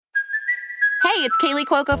Hey, it's Kaylee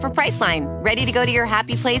Cuoco for Priceline. Ready to go to your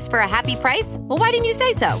happy place for a happy price? Well, why didn't you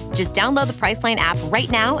say so? Just download the Priceline app right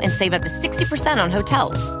now and save up to 60% on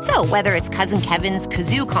hotels. So whether it's Cousin Kevin's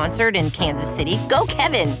Kazoo Concert in Kansas City, go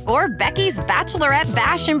Kevin, or Becky's Bachelorette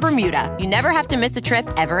Bash in Bermuda, you never have to miss a trip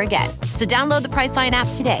ever again. So download the Priceline app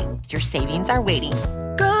today. Your savings are waiting.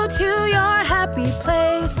 Go to your happy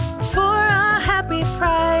place for a happy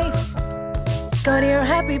price. Go to your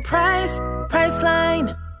happy price,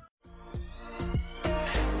 Priceline.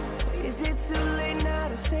 Is it too late now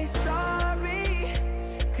to say sorry?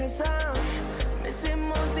 'Cause I'm missing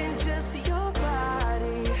more than just your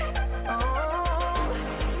body. Oh,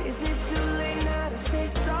 is it too late now to say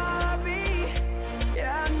sorry?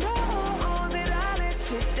 Yeah, I know that I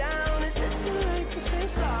let you down. Is it too late to say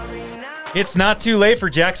sorry now? It's not too late for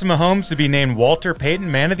Jackson Mahomes to be named Walter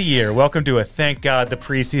Payton Man of the Year. Welcome to a Thank God the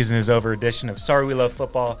Preseason is Over edition of Sorry We Love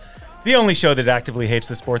Football, the only show that actively hates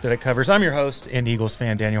the sport that it covers. I'm your host and Eagles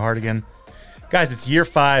fan, Daniel Hardigan. Guys, it's year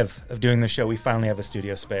 5 of doing the show. We finally have a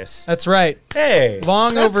studio space. That's right. Hey,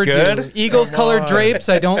 long that's overdue. Good. Eagles-colored drapes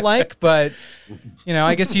I don't like, but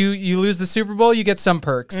I guess you lose the Super Bowl, you get some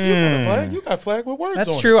perks. You got flag with words on it.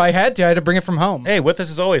 That's true. I had to bring it from home. Hey, with us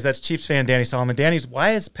as always, that's Chiefs fan Danny Solomon. Danny's,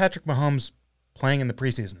 why is Patrick Mahomes playing in the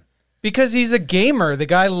preseason? Because he's a gamer. The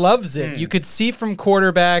guy loves it. You could see from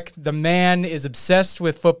quarterback, the man is obsessed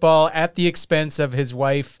with football at the expense of his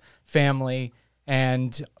wife, everybody,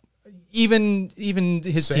 and even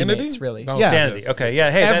his Sanity? teammates, really. No, yeah. Sanity. Okay, yeah.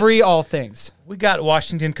 Hey, all things. we got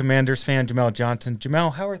Washington Commanders fan Jamel Johnson.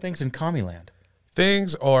 Jamel, how are things in Commieland?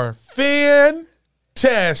 Things are fantastic.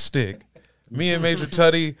 Me and Major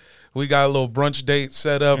Tutty, we got a little brunch date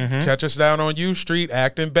set up. Catch us down on U Street,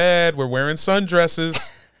 acting bad. We're wearing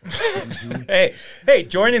sundresses. Hey,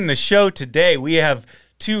 joining the show today, we have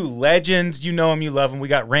two legends. You know them, you love them. We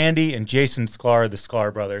got Randy and Jason Sklar, the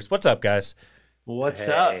Sklar brothers. What's up, guys? What's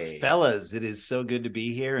up, fellas? It is so good to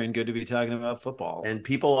be here and good to be talking about football. And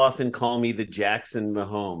people often call me the Jackson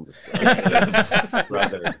Mahomes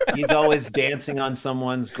brother. He's always dancing on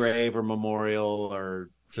someone's grave or memorial or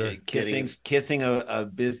kissing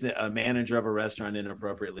a manager of a restaurant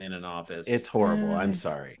inappropriately in an office. It's horrible. I'm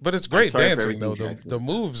sorry. But it's great dancing, though. The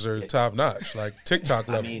moves are top notch, like TikTok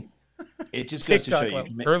level. I mean, it just goes to show you.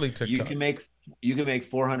 Early TikTok. You can make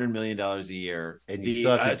 $400 million a year and be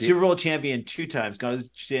Super Bowl champion 2 times, gone to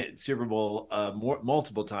the Super Bowl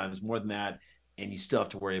multiple times, more than that, and you still have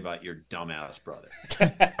to worry about your dumbass brother.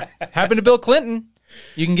 Happened to Bill Clinton.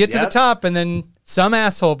 You can get to the top, and then some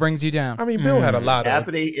asshole brings you down. I mean, Bill had a lot of...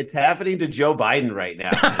 It's happening to Joe Biden right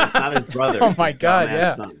now. It's not his brother. Oh, my God,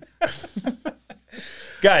 yeah. Son.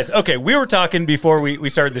 Guys, okay, we were talking before we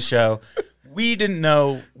started the show. We didn't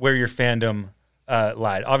know where your fandom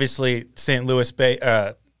lied. Obviously, St. Louis,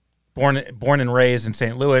 born and raised in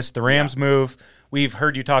St. Louis. The Rams move. We've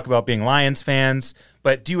heard you talk about being Lions fans,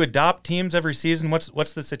 but do you adopt teams every season?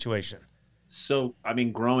 What's the situation? So, I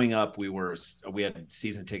mean, growing up, we had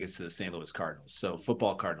season tickets to the St. Louis Cardinals, so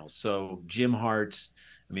football Cardinals. So Jim Hart,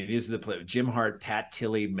 I mean, these are the players: Jim Hart, Pat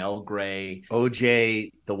Tilley, Mel Gray,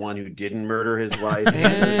 OJ, the one who didn't murder his wife,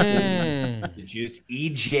 the Juice,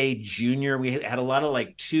 EJ Jr. We had a lot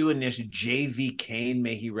of 2 initials. JV Kane,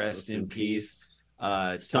 may he rest in peace.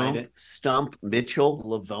 Stump Mitchell,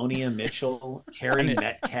 Livonia Mitchell, Terry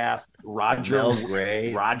Metcalf, Roger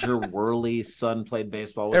Gray, Roger Worley's son played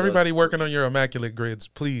baseball with Everybody us. working on your immaculate grids,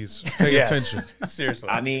 please pay attention. Seriously.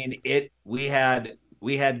 I mean, we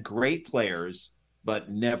had great players,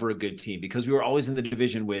 but never a good team because we were always in the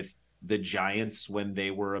division with the Giants when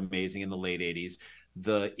they were amazing in the late 80s.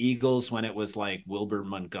 The Eagles when it was like Wilbur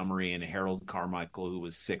Montgomery and Harold Carmichael, who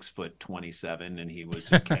was 6'27" and he was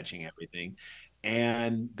just catching everything.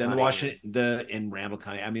 And then and Randall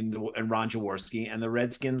Cunningham, and Ron Jaworski, and the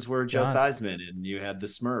Redskins were Joe Theismann, and you had the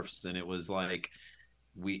Smurfs, and it was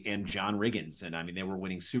and John Riggins, and they were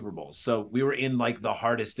winning Super Bowls. So we were in the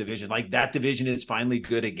hardest division. That division is finally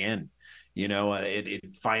good again.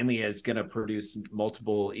 It finally is going to produce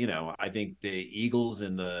multiple. I think the Eagles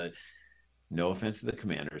and the. No offense to the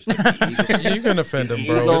Commanders. You can offend them,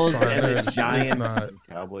 bro. It's fine. And the Giants, it's not.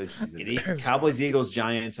 Cowboys, Eagles,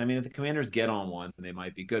 Giants. If the Commanders get on one, they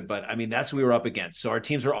might be good. But that's what we were up against. So our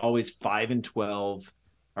teams were always 5-12,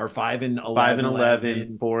 or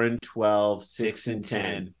 5-11, 4-12,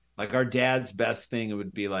 6-10. Our dad's best thing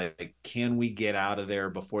would be can we get out of there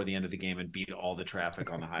before the end of the game and beat all the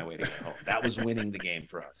traffic on the highway to get home? That was winning the game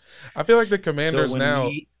for us. I feel like the Commanders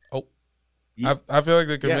now. I feel like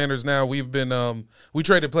the Commanders now, we've been we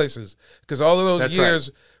traded places because all of those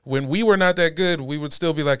years when we were not that good, we would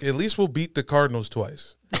still be like, at least we'll beat the Cardinals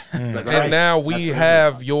twice. And now we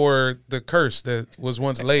have the curse that was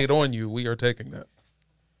once laid on you. We are taking that.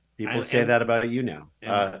 People say that about you now.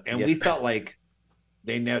 We felt like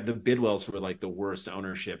the Bidwells were like the worst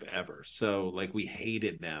ownership ever. So like we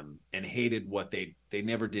hated them and hated what they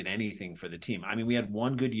never did anything for the team. I mean, we had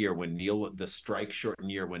one good year when the strike shortened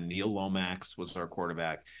year when Neil Lomax was our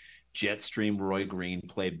quarterback. Jetstream Roy Green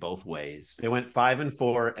played both ways. They went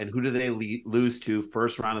 5-4, and who do they lose to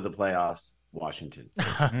first round of the playoffs? Washington.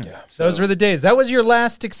 Those were the days. That was your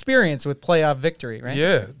last experience with playoff victory, right?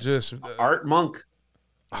 Yeah, just Art Monk.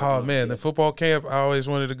 Oh man, the football camp! I always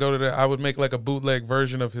wanted to go to that. I would make like a bootleg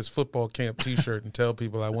version of his football camp T-shirt and tell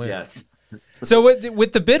people I went. Yes. So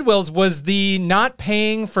with the Bidwells, was the not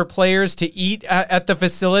paying for players to eat at the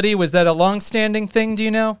facility, was that a long-standing thing? Do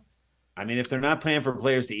you know? I mean, if they're not paying for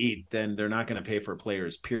players to eat, then they're not going to pay for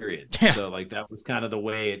players, period. Yeah. So, like, that was kind of the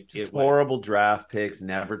way it went. Horrible draft picks,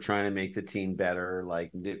 never trying to make the team better.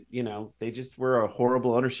 Like, they just were a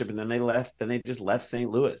horrible ownership, and then they left. Then they just left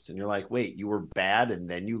St. Louis, and you're like, wait, you were bad, and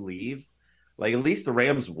then you leave? Like, at least the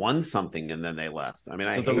Rams won something, and then they left. I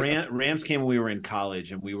mean, So the Rams came when we were in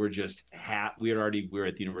college, and we were just we were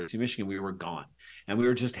at the University of Michigan. We were gone, and we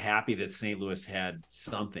were just happy that St. Louis had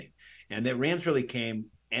something, and that Rams really came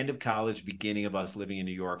end of college, beginning of us living in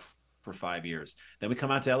New York for 5 years. Then we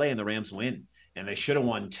come out to LA and the Rams win, and they should have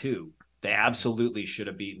won 2. They absolutely should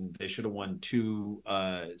have they should have won 2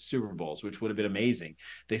 Super Bowls, which would have been amazing.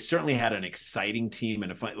 They certainly had an exciting team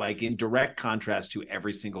and a fun, like in direct contrast to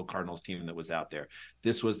every single Cardinals team that was out there.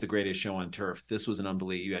 This was the greatest show on turf. This was an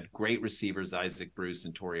unbelievable. You had great receivers, Isaac Bruce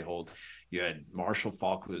and Torrey Holt. You had Marshall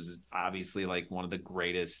Faulk, who was obviously like one of the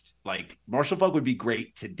greatest. Like Marshall Faulk would be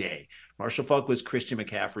great today. Marshall Faulk was Christian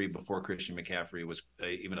McCaffrey before Christian McCaffrey was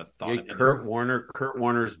even a thought. Kurt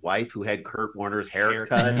Warner's wife, who had Kurt Warner's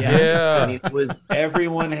haircut. Yeah. And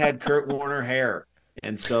everyone had Kurt Warner hair.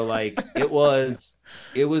 And so like it was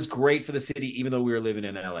great for the city, even though we were living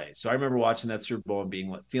in LA. So I remember watching that Super Bowl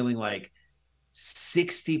and feeling like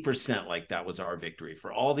 60% like that was our victory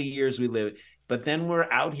for all the years we lived. But then we're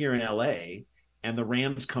out here in LA and the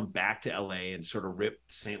Rams come back to LA and sort of rip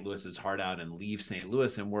St. Louis's heart out and leave St.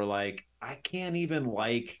 Louis. And we're like, I can't even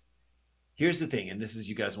here's the thing. And this is,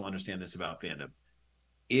 you guys will understand this about fandom.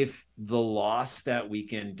 If the loss that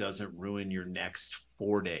weekend doesn't ruin your next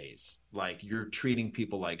 4 days, like you're treating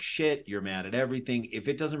people like shit, you're mad at everything. If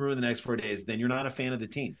it doesn't ruin the next 4 days, then you're not a fan of the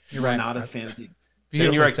team. You're not a fan of the team.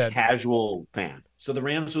 Then you're a casual fan. So the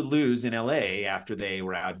Rams would lose in LA after they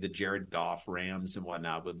were out. The Jared Goff Rams and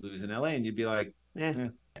whatnot would lose in LA, and you'd be like,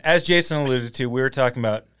 As Jason alluded to, we were talking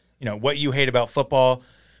about what you hate about football.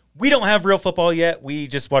 We don't have real football yet. We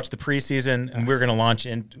just watched the preseason, and we're going to launch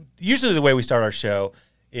in. Usually, the way we start our show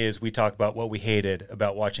is we talk about what we hated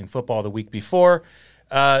about watching football the week before.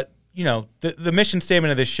 The mission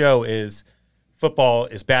statement of this show is football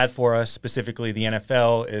is bad for us. Specifically, the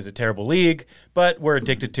NFL is a terrible league, but we're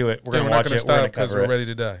addicted to it. We're going to watch it. We're going to cover it. We're ready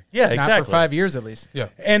to die. Yeah, exactly. Not for 5 years at least. Yeah.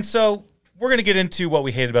 And so we're going to get into what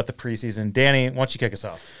we hated about the preseason. Danny, why don't you kick us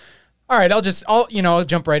off? All right, I'll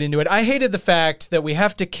jump right into it. I hated the fact that we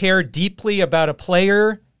have to care deeply about a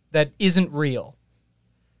player that isn't real.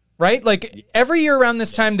 Right? Like every year around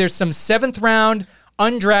this time, there's some 7th round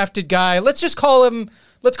undrafted guy. Let's call him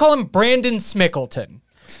Brandon Smickleton.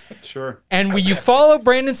 Sure. And when you follow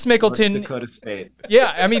Brandon Smickleton, North Dakota State.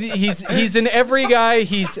 Yeah, I mean he's in every guy.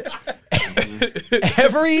 He's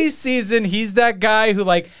every season he's that guy who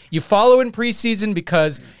you follow in preseason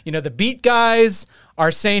because the beat guys are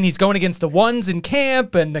saying he's going against the ones in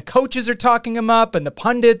camp, and the coaches are talking him up, and the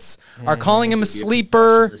pundits are calling him a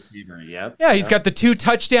sleeper. Receiver, yep. Yeah, he's got the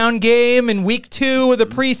 2-touchdown game in week 2 of the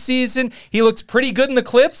preseason. He looks pretty good in the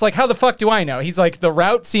clips. Like, how the fuck do I know? He's like, the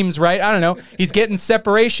route seems right. I don't know. He's getting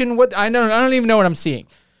separation. I don't even know what I'm seeing.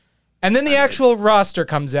 And then the actual roster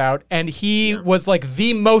comes out, and he was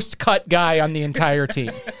the most cut guy on the entire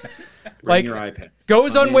team. Bring your iPad.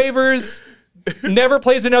 Goes on waivers. Never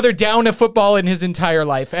plays another down of football in his entire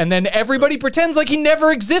life. And then everybody pretends like he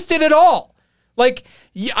never existed at all.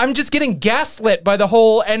 I'm just getting gaslit by the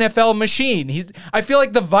whole NFL machine. I feel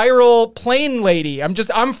like the viral plane lady. I'm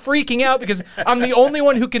freaking out because I'm the only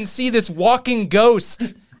one who can see this walking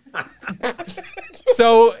ghost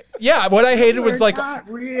So yeah, what I hated was like,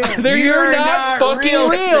 real. you're not fucking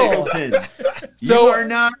real. So, you are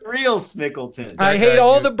not real, Smickleton. I hate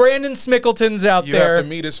all the Brandon Smickletons out You there. have to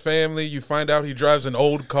meet his family. You find out he drives an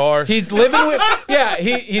old car. He's living with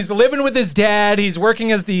he's living with his dad. He's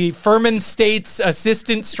working as the Furman State's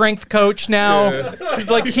assistant strength coach now. Yeah. He's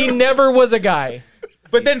like, he never was a guy.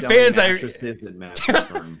 But then fans,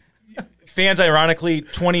 ironically,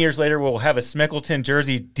 20 years later, will have a Smickleton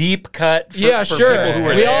jersey deep cut. For Sure. people who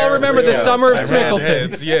were We there. all remember the summer of Smickleton.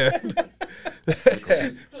 Heads, yeah.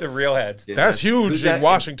 The real heads. Yeah, that's huge in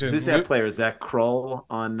Washington. Who's that player? Is that Kroll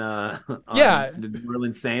on the New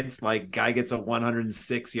Orleans Saints? Like, guy gets a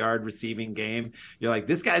 106-yard receiving game. You're like,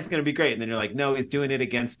 this guy's going to be great. And then you're like, no, he's doing it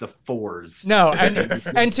against the fours. No,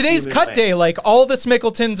 and today's cut day, like all the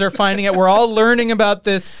Smickletons are finding it. We're all learning about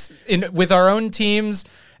this with our own teams.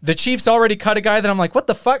 The Chiefs already cut a guy that I'm like, what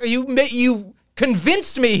the fuck? You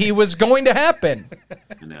convinced me he was going to happen.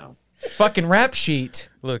 I know. Fucking rap sheet.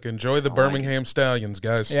 Look, enjoy the Birmingham Stallions,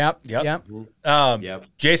 guys. Yep.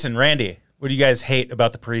 Jason, Randy, what do you guys hate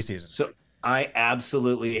about the preseason? So I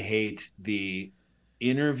absolutely hate the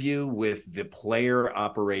interview with the player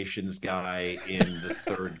operations guy in the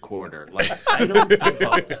third quarter. Like, I don't give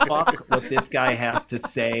a fuck what this guy has to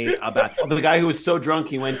say about The guy who was so drunk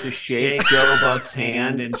he went to shake Joe Buck's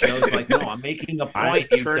hand, and Joe's like, no, I'm making a point.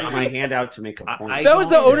 I turned my hand out to make a point. That was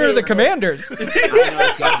the owner of the Commanders. I know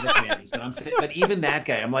it's not the Commanders, but I'm saying, but even that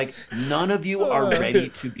guy, I'm like, none of you are ready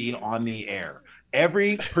to be on the air.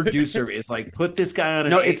 Every producer is like, put this guy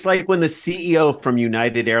on. It's like when the CEO from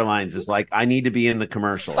United Airlines is like, I need to be in the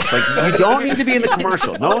commercial. It's like, you don't need to be in the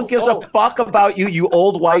commercial. No one gives a fuck about you, you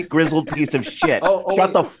old white grizzled piece of shit.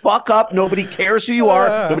 Shut the fuck up. Nobody cares who you are.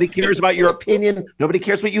 Nobody cares about your opinion. Nobody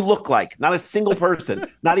cares what you look like. Not a single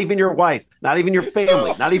person. Not even your wife. Not even your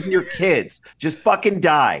family. Not even your kids. Just fucking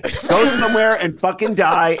die. Go somewhere and fucking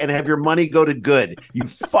die and have your money go to good. You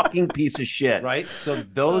fucking piece of shit. Right? So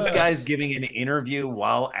those guys giving an interview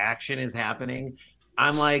while action is happening,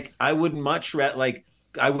 I'm like, I would much rather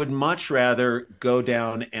go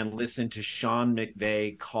down and listen to Sean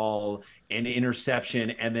McVay call an interception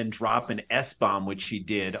and then drop an S-bomb, which he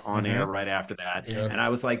did on air right after that. Yeah. And I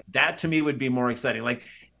was like, that to me would be more exciting. Like,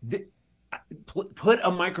 put a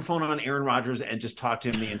microphone on Aaron Rodgers and just talk to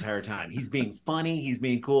him the entire time. He's being funny. He's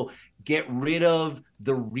being cool. Get rid of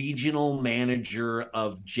the regional manager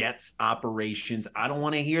of Jets operations. I don't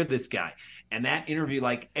want to hear this guy. And that interview,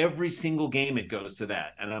 like every single game, it goes to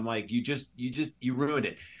that. And I'm like, you ruined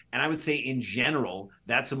it. And I would say in general,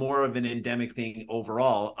 that's more of an endemic thing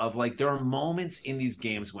overall of like, there are moments in these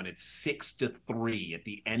games when it's 6-3 at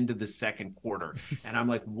the end of the second quarter. And I'm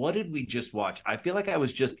like, what did we just watch? I feel like I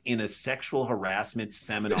was just in a sexual harassment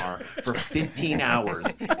seminar for 15 hours.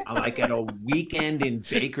 I'm like at a weekend in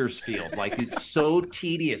Bakersfield. Like, it's so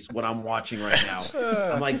tedious what I'm watching right now.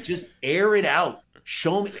 I'm like, just air it out.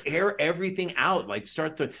 Show me, air everything out. Like,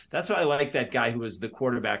 that's why I like that guy who was the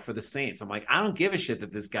quarterback for the Saints. I'm like, I don't give a shit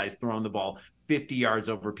that this guy's throwing the ball 50 yards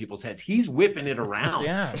over people's heads. He's whipping it around.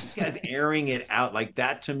 Yeah. This guy's airing it out. Like,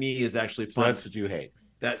 that to me is actually fun. So that's what you hate.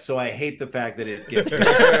 So I hate the fact that it gets. All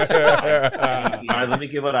right, let me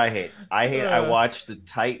give what I hate. I watched the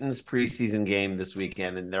Titans preseason game this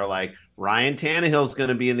weekend, and they're like, Ryan Tannehill's going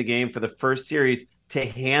to be in the game for the first series to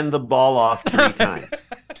hand the ball off 3 times.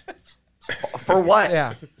 For what?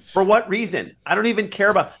 Yeah. For what reason? I don't even care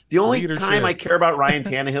about. The only time I care about Ryan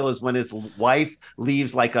Tannehill is when his wife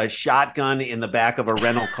leaves like a shotgun in the back of a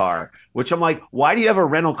rental car, which I'm like, why do you have a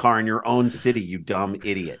rental car in your own city, you dumb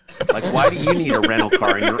idiot? Like, why do you need a rental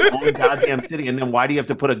car in your own goddamn city? And then why do you have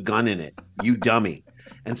to put a gun in it, you dummy?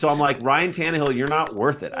 And so I'm like, Ryan Tannehill, you're not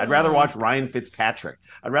worth it. I'd rather watch Ryan Fitzpatrick.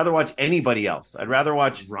 I'd rather watch anybody else. I'd rather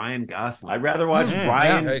watch Ryan Gosling. I'd rather watch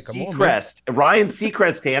Ryan Seacrest. Ryan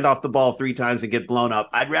Seacrest hand off the ball 3 times and get blown up.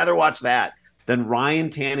 I'd rather watch that than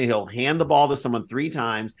Ryan Tannehill hand the ball to someone 3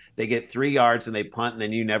 times. They get 3 yards and they punt, and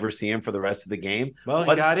then you never see him for the rest of the game. Well,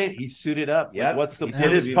 he got it. He suited up. Yeah. What's the he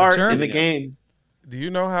did his part in the game. Do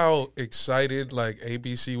you know how excited like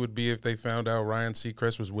ABC would be if they found out Ryan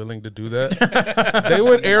Seacrest was willing to do that? They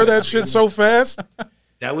would air that shit so fast.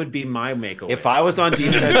 That would be my make-a-wish. If I was on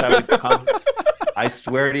defense, I would come. I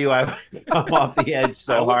swear to you, I would come off the edge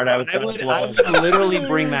so hard. I would literally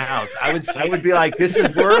bring the house. I would be like, this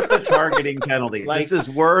is worth a targeting penalty. Like, this is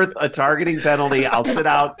worth a targeting penalty. I'll sit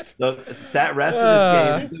out the rest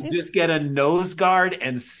of this game. Just get a nose guard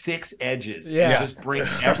and 6 edges. Yeah. Just bring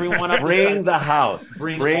everyone up. Bring the house.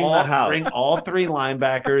 Bring all 3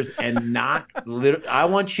 linebackers and knock. I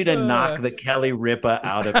want you to knock the Kelly Ripa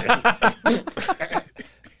out of it.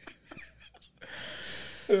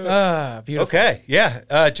 Beautiful. Okay, yeah.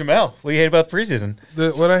 Jamel, what do you hate about the preseason?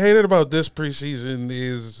 What I hated about this preseason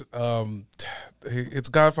is it's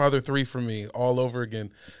Godfather 3 for me all over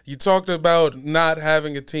again. You talked about not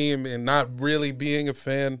having a team and not really being a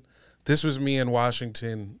fan. This was me in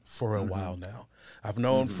Washington for a while now. I've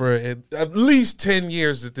known for at least 10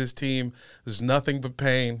 years that this team is nothing but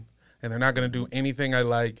pain, and they're not going to do anything I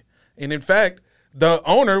like. And in fact, the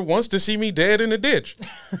owner wants to see me dead in a ditch.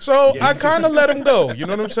 So I kind of let him go. You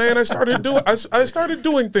know what I'm saying? I started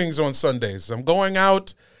doing things on Sundays. I'm going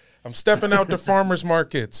out. I'm stepping out to farmers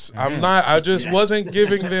markets. I just wasn't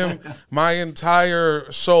giving them my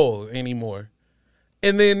entire soul anymore.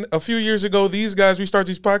 And then a few years ago, these guys, we start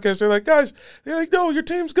these podcasts, they're like, no, your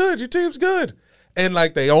team's good. Your team's good. And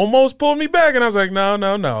like they almost pulled me back, and I was like, no.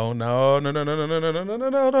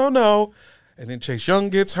 And then Chase Young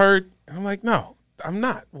gets hurt, and I'm like, no, I'm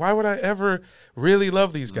not. Why would I ever really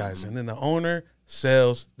love these guys? And then the owner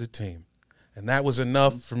sells the team. And that was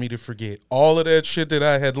enough for me to forget all of that shit that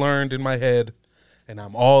I had learned in my head. And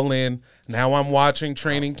I'm all in. Now I'm watching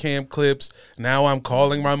training camp clips. Now I'm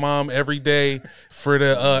calling my mom every day for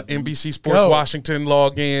the NBC Sports Washington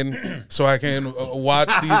login so I can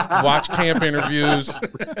watch camp interviews.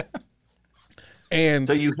 And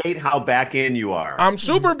so you hate how back in you are. I'm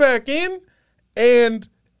super back in, and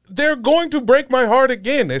they're going to break my heart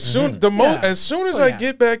again. As soon as I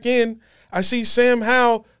get back in, I see Sam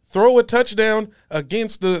Howell throw a touchdown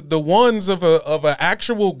against the ones of a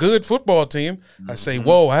actual good football team. I say,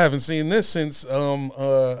 whoa, I haven't seen this since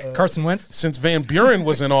Carson Wentz? Since Van Buren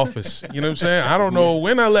was in office. You know what I'm saying? I don't know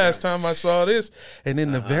when the last time I saw this. And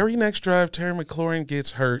then the very next drive, Terry McLaurin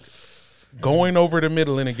gets hurt, going over the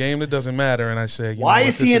middle in a game that doesn't matter. And I say, why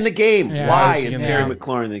is he in the game? Why is Terry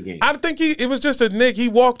McLaurin in the game? I think it was just a nick. He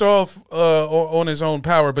walked off on his own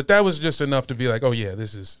power, but that was just enough to be like, oh, yeah,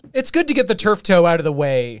 this is. It's good to get the turf toe out of the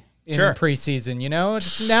way in preseason, you know?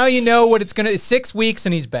 Now you know what it's going to – 6 weeks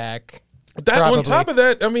and he's back. On top of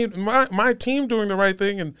that, I mean, my team doing the right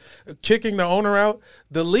thing and kicking the owner out,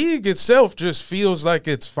 the league itself just feels like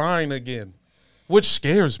it's fine again, which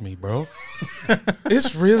scares me, bro.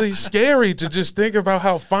 It's really scary to just think about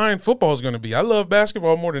how fine football is going to be. I love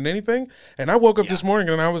basketball more than anything, and I woke up this morning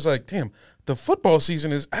and I was like, damn, the football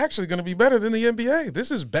season is actually going to be better than the NBA. This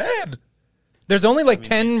is bad. There's only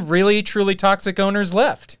 10 really, truly toxic owners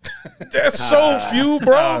left. That's so few,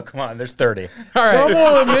 bro. Oh, come on. There's 30. All right. Come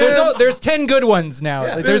on, man. There's 10 good ones now.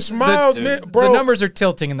 Yeah. The numbers are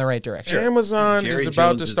tilting in the right direction. Amazon is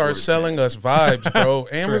about to start selling us vibes, bro.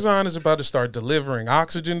 Amazon is about to start delivering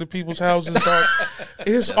oxygen to people's houses, dog.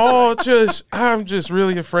 It's all just, I'm just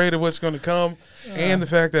really afraid of what's going to come. And the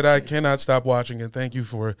fact that I cannot stop watching it. Thank you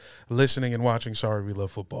for listening and watching Sorry We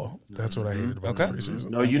Love Football. That's what I hated about the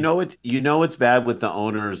preseason. No, you know it's bad with the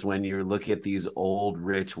owners when you look at these old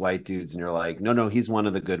rich white dudes and you're like, no, he's one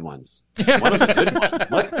of the good ones. One of the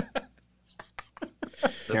good ones.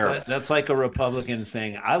 That's like a Republican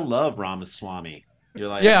saying, I love Ramaswamy. You're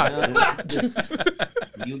like,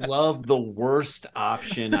 you love the worst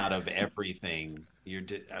option out of everything.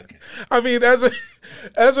 Okay. I mean, as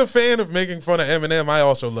a fan of making fun of Eminem, I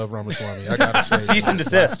also love Ramaswamy. I gotta say, cease and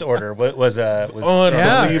desist order was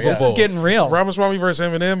unbelievable. This is getting real. Ramaswamy versus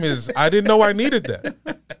Eminem is. I didn't know I needed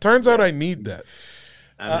that. Turns out I need that.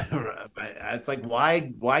 It's like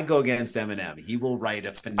why go against Eminem? He will write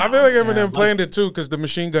a phenomenal. I feel like Eminem planned it too because the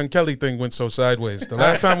Machine Gun Kelly thing went so sideways. The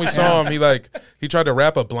last time we saw him, he tried to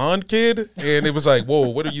rap a blonde kid, and it was like, whoa,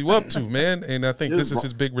 what are you up to, man? And I think this is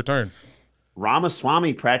his big return.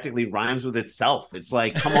 Ramaswamy practically rhymes with itself. It's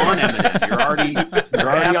like, come on, Eminem, you're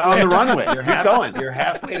already on the runway. You're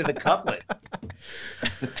halfway to the couplet.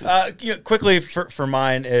 Quickly for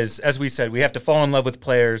mine is, as we said, we have to fall in love with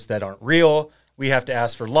players that aren't real. We have to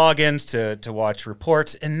ask for logins to watch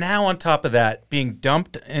reports. And now on top of that, being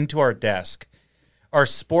dumped into our desk are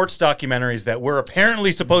sports documentaries that we're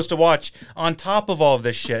apparently supposed to watch on top of all of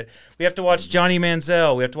this shit. We have to watch Johnny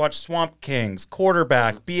Manziel. We have to watch Swamp Kings,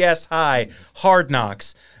 Quarterback, BS High, Hard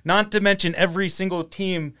Knocks. Not to mention every single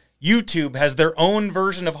team YouTube has their own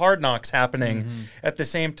version of Hard Knocks happening at the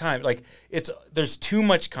same time. Like there's too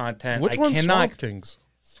much content. Which one's Swamp Kings?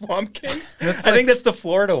 Swamp Kings? I think that's the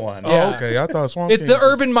Florida one. Oh, okay. I thought Swamp Kings. It's the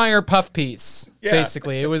Urban Meyer puff piece,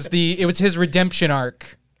 basically. It was his redemption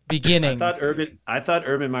arc beginning. I thought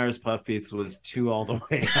Urban Meyer's puff piece was 2 all the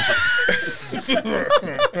way up.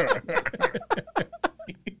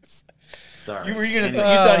 Sorry. You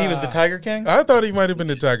thought he was the Tiger King? I thought he might have been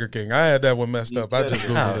the Tiger King. I had that one messed up. I just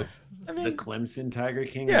Googled it. The Clemson Tiger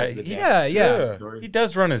King? Yeah. He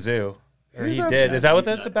does run a zoo. Or he did. Is that what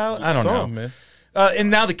that's about? I don't know. Man.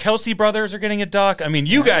 And now the Kelsey brothers are getting a doc. I mean,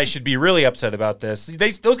 you guys should be really upset about this.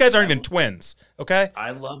 Those guys aren't even twins, okay?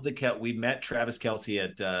 I love we met Travis Kelsey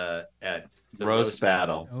at the Roast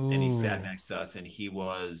Battle. And he sat next to us, and he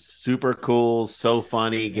was super cool, so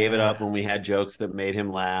funny. Gave it up when we had jokes that made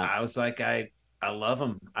him laugh. I was like, I love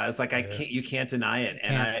him. I was like, you can't deny it.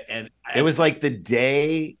 And it was like the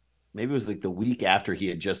day, maybe it was like the week after he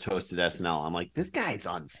had just hosted SNL. I'm like, this guy's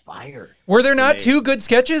on fire. Were there not two good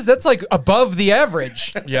sketches? That's like above the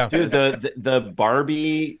average. Yeah, dude, the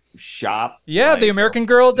Barbie shop. Yeah, the American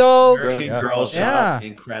Girl dolls. American Girl shop. Yeah.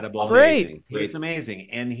 Incredible. Great. It's amazing.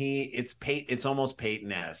 And it's almost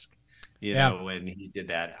Peyton-esque, you know, when he did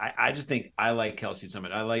that. I just think I like Kelsey so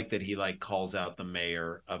much. I like that he like calls out the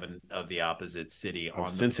mayor of the opposite city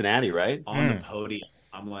on Cincinnati, right? On the podium.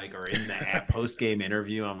 I'm like, or in the post-game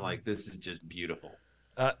interview, I'm like, this is just beautiful.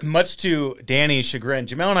 Much to Danny's chagrin,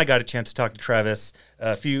 Jamel and I got a chance to talk to Travis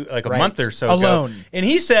a month or so alone ago. And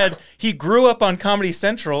he said he grew up on Comedy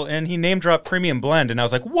Central and he name dropped Premium Blend. And I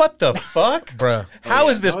was like, what the fuck? Bruh. How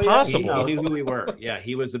is this possible? He knew who we were. Yeah,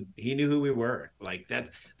 he knew who we were. Like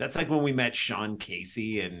that's like when we met Sean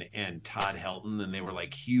Casey and Todd Helton, and they were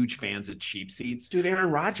like huge fans of Cheap Seats. Dude,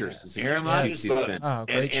 Aaron Rodgers. Yes. Aaron Rodgers. Oh,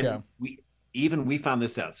 great show. We found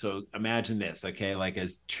this out. So imagine this, okay? Like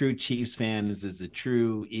as true Chiefs fans, as a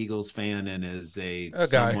true Eagles fan, and as a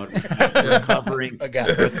somewhat recovering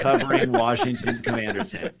Washington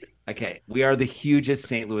Commanders fan. Okay, we are the hugest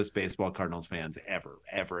St. Louis baseball Cardinals fans ever.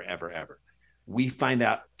 We find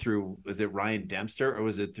out through, was it Ryan Dempster or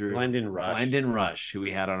was it through Glendon Rush, who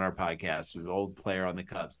we had on our podcast, who's an old player on the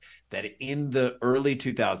Cubs, that in the early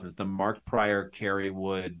 2000s, the Mark Pryor, Kerry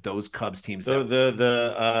Wood, those Cubs teams, so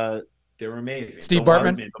they were amazing. Steve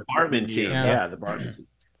Bartman? The Bartman team. Yeah, the Bartman team.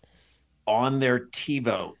 On their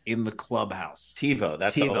TiVo in the clubhouse. TiVo,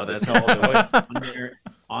 that's all.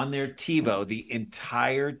 On their TiVo, the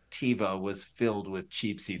entire TiVo was filled with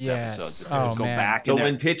Cheap Seats episodes. Back. So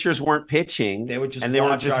when pitchers weren't pitching, they would just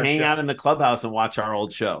hang out in the clubhouse and watch our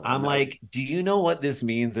old show. I'm like, do you know what this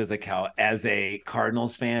means as a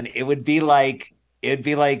Cardinals fan? It'd be like if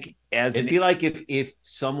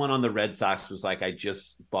someone on the Red Sox was like, I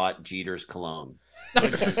just bought Jeter's cologne. and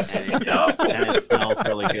it smells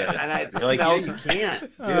really good. And you can't.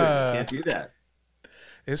 Dude, you can't do that.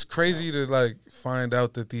 It's crazy to like find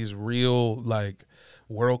out that these real like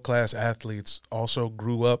world-class athletes also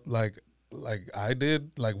grew up like I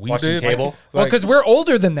did, like we watching did. Cable? Well, because we're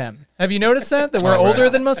older than them. Have you noticed that we're older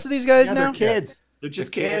than most of these guys now? They're kids. They're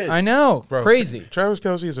just kids. I know. Bro, crazy. Travis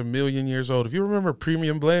Kelsey is 1,000,000 years old. If you remember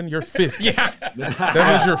Premium Blend, you're 50. Yeah. That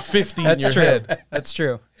means you're 50 in your head. That's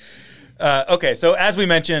true. Okay, so as we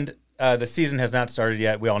mentioned, the season has not started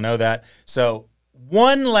yet. We all know that. So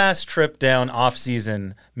one last trip down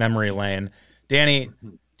off-season memory lane. Danny,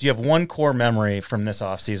 do you have one core memory from this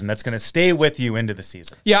off-season that's going to stay with you into the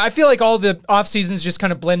season? Yeah, I feel like all the off-seasons just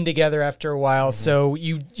kind of blend together after a while. Mm-hmm. So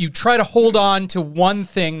you try to hold on to one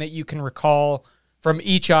thing that you can recall from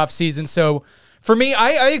each off-season. So for me,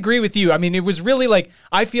 I agree with you. I mean, it was really like,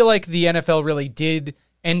 I feel like the NFL really did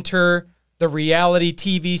enter the reality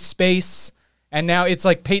TV space. And now it's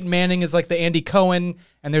like Peyton Manning is like the Andy Cohen,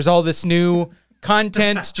 and there's all this new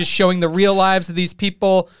content just showing the real lives of these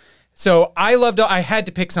people. So I had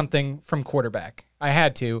to pick something from quarterback. I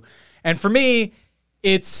had to. And for me,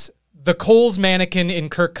 it's the Kohl's mannequin in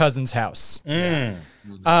Kirk Cousins' house.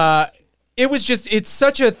 It was just, it's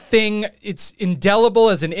such a thing. It's indelible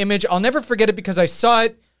as an image. I'll never forget it because I saw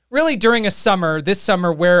it really during this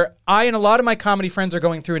summer, where I and a lot of my comedy friends are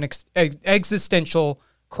going through an existential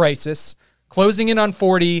crisis, closing in on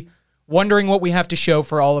 40, wondering what we have to show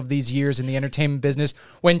for all of these years in the entertainment business,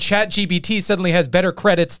 when ChatGPT suddenly has better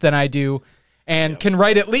credits than I do and can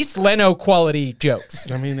write at least Leno quality jokes.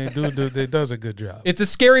 I mean, it does a good job. It's a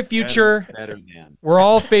scary future. Better than. We're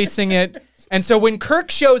all facing it. And so when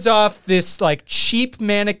Kirk shows off this like cheap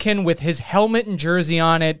mannequin with his helmet and jersey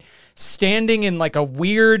on it, standing in like a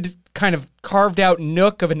weird kind of carved out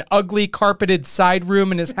nook of an ugly carpeted side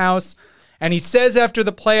room in his house, and he says after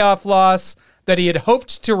the playoff loss that he had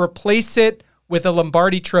hoped to replace it with a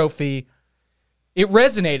Lombardi trophy, it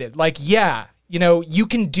resonated. Like, yeah, you know, you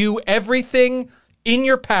can do everything in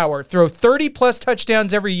your power. Throw 30 plus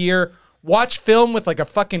touchdowns every year, watch film with like a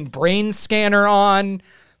fucking brain scanner on,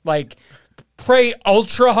 like pray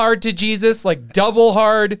ultra hard to Jesus, like double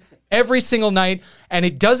hard every single night. And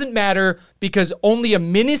it doesn't matter because only a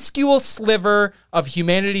minuscule sliver of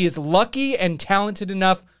humanity is lucky and talented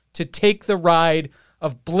enough to take the ride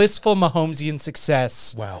of blissful Mahomesian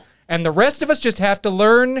success. Wow. And the rest of us just have to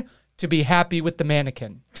learn to be happy with the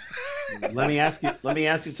mannequin. Let me ask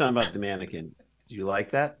you something about the mannequin. Do you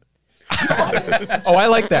like that? Oh, I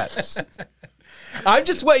like that. I'm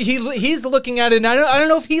just he's looking at it, and I don't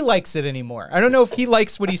know if he likes it anymore. I don't know if he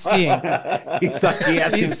likes what he's seeing. He's like, he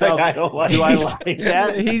asks himself, I like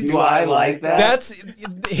that? Do I like that? That's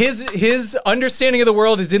his understanding of the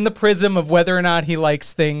world is in the prism of whether or not he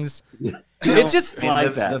likes things. It's just I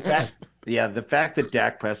like that. The fact that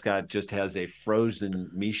Dak Prescott just has a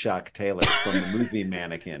frozen Meshack Taylor from the movie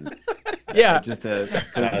Mannequin. Yeah,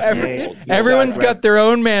 everyone's got their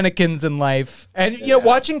own mannequins in life, and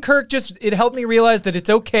watching Kirk it helped me realize that it's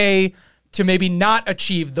okay to maybe not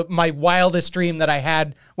achieve my wildest dream that I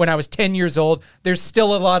had when I was 10 years old. There's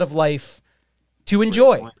still a lot of life to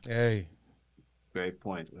enjoy. Hey. Great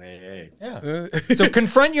point. Hey. Yeah. So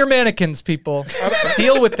confront your mannequins, people.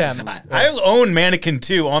 Deal with them. I own Mannequin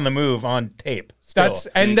 2 on the move on tape. That's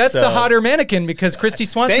the hotter mannequin because Christy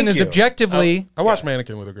Swanson is objectively. I watched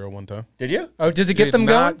Mannequin with a girl one time. Did you? Oh, does it get them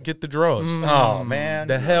going? Not get the draws. Oh man,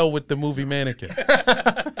 the hell with the movie Mannequin.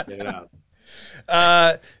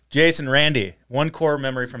 Jason, Randy, one core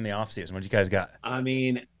memory from the offseason. What you guys got? I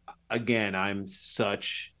mean, again, I am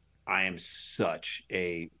such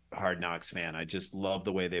a Hard Knocks fan. I just love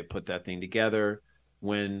the way they put that thing together.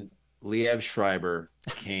 When Liev Schreiber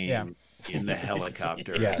came in the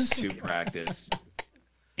helicopter to practice,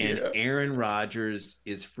 and Aaron Rodgers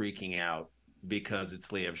is freaking out because it's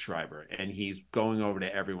Liev Schreiber, and he's going over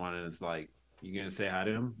to everyone, and it's like, you gonna say hi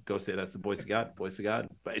to him? Go say that's the voice of God,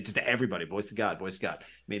 but it's just to everybody, voice of God. I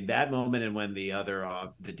mean, that moment, and when the other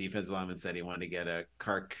the defensive lineman said he wanted to get a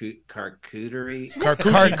charcuterie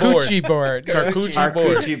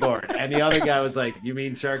board, and the other guy was like, "You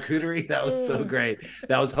mean charcuterie?" That was so great.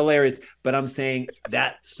 That was hilarious. But I'm saying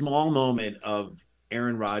that small moment of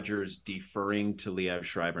Aaron Rodgers deferring to Liev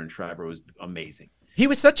Schreiber, and Schreiber was amazing. He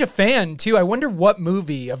was such a fan too. I wonder what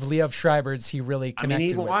movie of Liev Schreiber's he really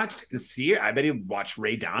connected with. Watched I bet he watched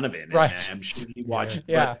Ray Donovan. Right. I'm sure he watched.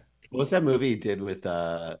 Yeah. What's that movie he did with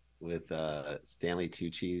Stanley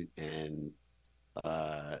Tucci and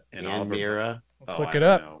Mira? Let's look it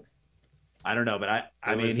up. I don't know, but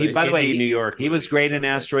I mean, by the way, New York. He was great in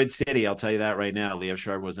Asteroid City. I'll tell you that right now. Liev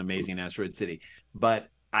Schreiber was amazing in Asteroid City. But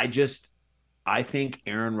I think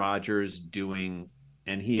Aaron Rodgers doing.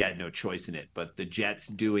 And he had no choice in it, but the Jets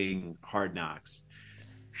doing Hard Knocks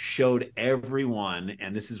showed everyone,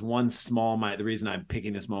 and this is the reason I'm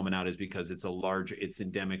picking this moment out is because it's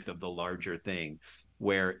endemic of the larger thing,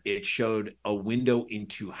 where it showed a window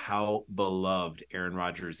into how beloved Aaron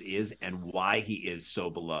Rodgers is and why he is so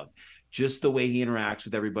beloved. Just the way he interacts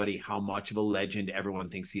with everybody, how much of a legend everyone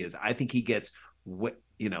thinks he is. I think he gets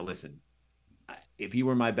listen, if you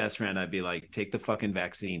were my best friend, I'd be like, take the fucking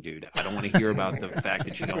vaccine, dude. I don't want to hear about the fact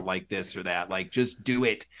that you don't like this or that. Like, just do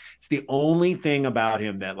it. It's the only thing about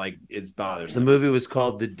him that is bothersome. The movie was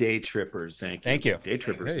called The Day Trippers. Thank you. Day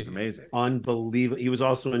Trippers is amazing. Unbelievable. He was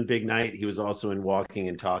also in Big Night. He was also in Walking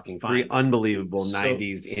and Talking. Three unbelievable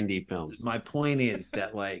 90s indie films. My point is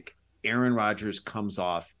that Aaron Rodgers comes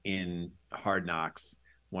off in Hard Knocks,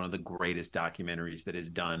 one of the greatest documentaries that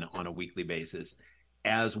is done on a weekly basis,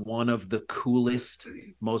 as one of the coolest,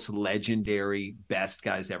 most legendary, best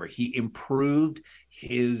guys ever. He improved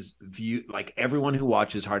his view. Like, everyone who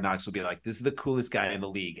watches Hard Knocks will be like, this is the coolest guy in the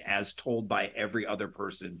league, as told by every other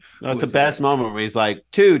person. That's the best moment where he's like,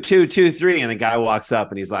 2, 2, 2, 3. And the guy walks up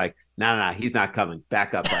and he's like, no, he's not coming.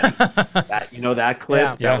 Back up, buddy. That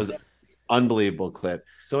clip? Yeah. That was unbelievable clip.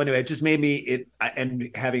 So anyway, it just made me and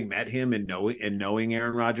having met him and knowing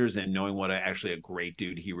Aaron Rodgers and knowing what actually a great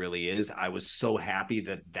dude he really is, I was so happy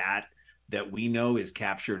that we know is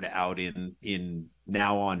captured out in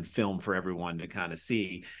now on film for everyone to kind of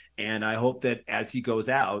see. And I hope that as he goes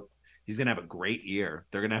out, he's going to have a great year.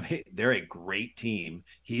 They're a great team.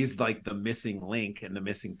 He's like the missing link and the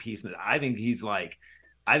missing piece. I think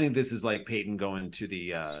this is like Peyton going to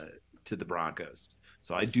the Broncos.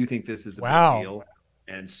 So I do think this is a big deal.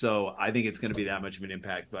 And so I think it's going to be that much of an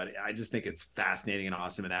impact. But I just think it's fascinating and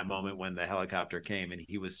awesome in that moment when the helicopter came and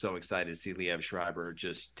he was so excited to see Liev Schreiber.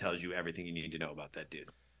 Just tells you everything you need to know about that dude.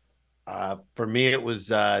 For me, it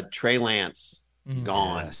was Trey Lance.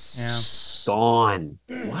 Gone. Yes. Yeah. Gone.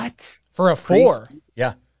 What? For a 4.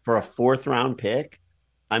 Yeah. For a 4th round pick.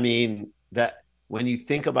 I mean, that when you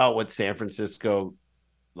think about what San Francisco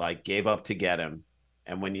gave up to get him,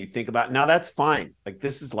 and when you think about now, that's fine.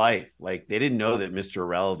 This is life. They didn't know that Mr.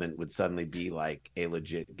 Irrelevant would suddenly be a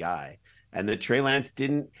legit guy. And the Trey Lance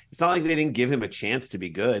it's not like they didn't give him a chance to be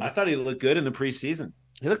good. I thought he looked good in the preseason.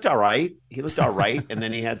 He looked all right. And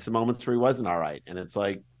then he had some moments where he wasn't all right. And it's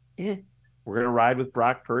like, we're going to ride with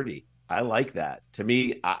Brock Purdy. I like that. To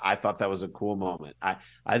me, I thought that was a cool moment. I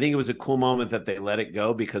think it was a cool moment that they let it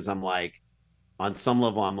go because I'm like, on some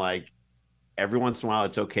level, I'm like, every once in a while,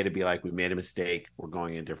 it's okay to be like, we made a mistake. We're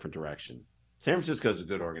going in a different direction. San Francisco is a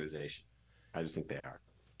good organization. I just think they are.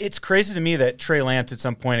 It's crazy to me that Trey Lance at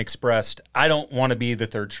some point expressed, I don't want to be the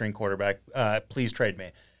third string quarterback. Please trade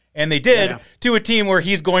me. And they did to a team where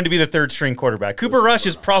he's going to be the third string quarterback. Cooper Rush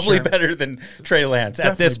is probably better than Trey Lance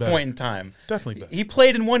at this point in time. Definitely better. He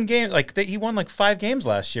played in one game. He won 5 games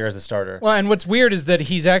last year as a starter. Well, and what's weird is that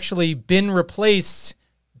he's actually been replaced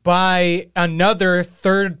by another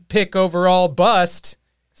third pick overall bust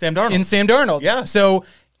Sam Darnold. in Sam Darnold. Yeah. So,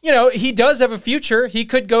 he does have a future. He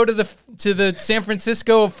could go to the San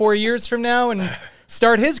Francisco of 4 years from now and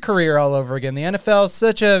start his career all over again. The NFL is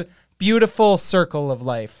such a beautiful circle of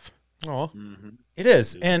life. Oh, It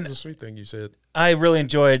is. And that's a sweet thing you said. I really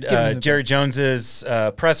enjoyed Jerry Jones's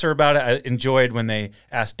presser about it. I enjoyed when they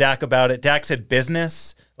asked Dak about it. Dak said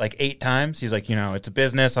business 8 times. He's like, it's a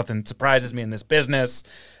business. Nothing surprises me in this business.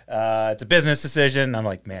 It's a business decision. I'm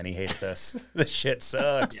like, man, he hates this. This shit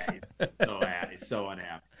sucks. He's so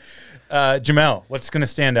unhappy. Jamel, what's going to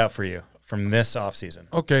stand out for you from this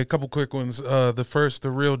offseason? Okay, a couple quick ones. The first, the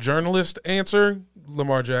real journalist answer,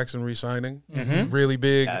 Lamar Jackson re-signing. Really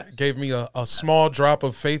big. Yes. Gave me a small drop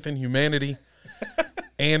of faith in humanity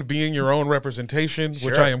and being your own representation,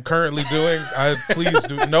 which I am currently doing. Please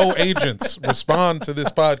do. No agents respond to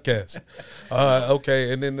this podcast.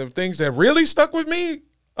 Okay, and then the things that really stuck with me,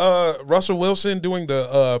 Russell Wilson doing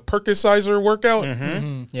the Percocizer workout.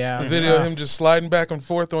 Yeah. The video of him just sliding back and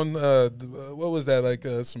forth on what was that, like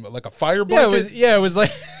a fire Yeah, blanket? it was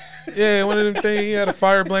like Yeah, one of them things. He had a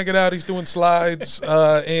fire blanket out. He's doing slides.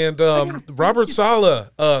 And Robert Saleh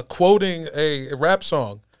quoting a rap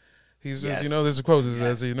song. He says, there's a quote that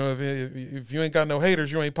says, if you ain't got no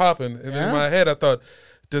haters, you ain't popping. And in my head, I thought,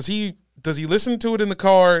 does he listen to it in the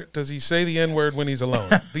car? Does he say the N-word when he's alone?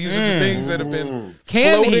 These are the things that have been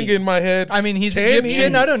floating in my head. I mean, he's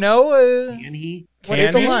Egyptian. I don't know. Can he?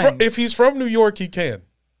 If he's from New York, he can.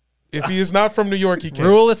 If he is not from New York, he can't.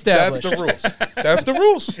 Rule established. That's the rules. That's the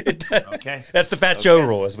rules. Okay. That's the Fat Joe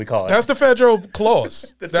rule, as we call it. That's the Fat Joe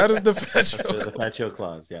clause. That is the Fat Joe. There's a Fat Joe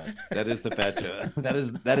clause. Yes, that is the Fat Joe.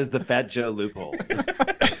 That is the Fat Joe loophole.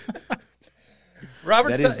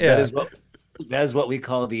 Robert That is what we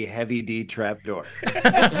call the heavy D trap door.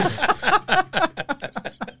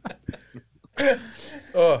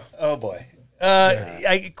 Oh boy.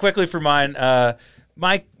 I quickly for mine.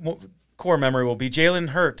 My core memory will be Jalen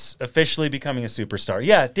Hurts officially becoming a superstar.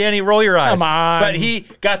 Yeah, Danny, roll your eyes. Come on. But he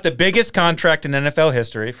got the biggest contract in NFL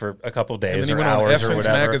history for a couple days And then he or went on hours Essence or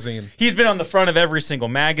whatever. magazine. He's been on the front of every single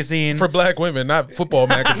magazine. For black women, not football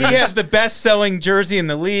magazines. He has the best-selling jersey in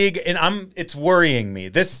the league, and it's worrying me.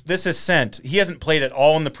 This is sent. He hasn't played at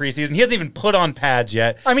all in the preseason. He hasn't even put on pads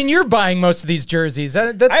yet. I mean, you're buying most of these jerseys.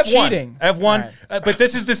 That's I have cheating. I have one. Right. But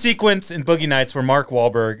this is the sequence in Boogie Nights where Mark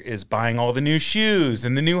Wahlberg is buying all the new shoes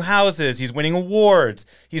and the new houses. He's winning awards.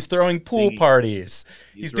 He's throwing pool parties.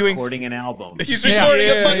 He's doing recording an album. He's recording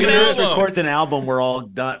a fucking He album. records an album. We're all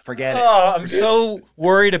done. Forget it. Oh, I'm so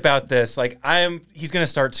worried about this. He's going to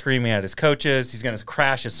start screaming at his coaches. He's going to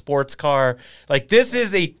crash his sports car. This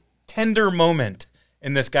is a tender moment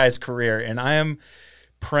in this guy's career, and I am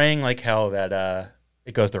praying like hell that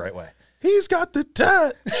it goes the right way. He's got the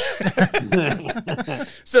touch.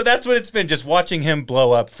 So that's what it's been, just watching him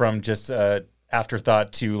blow up from just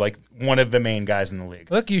afterthought to one of the main guys in the league.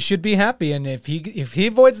 Look, you should be happy, and if he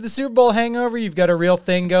avoids the Super Bowl hangover, you've got a real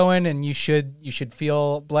thing going, and you should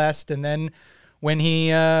feel blessed. And then when he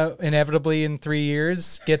inevitably in 3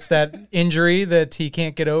 years gets that injury that he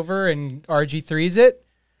can't get over, and RG3's it,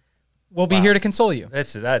 we'll be here to console you.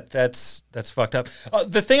 That's fucked up.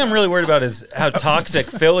 The thing I'm really worried about is how toxic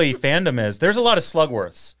Philly fandom is. There's a lot of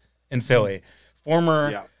Slugworths in Philly.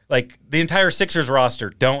 Former, the entire Sixers roster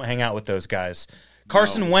don't hang out with those guys.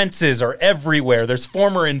 Carson Wentz's are everywhere. There's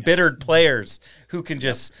former embittered players who can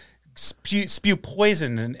just spew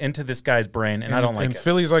poison into this guy's brain, and I don't like it. And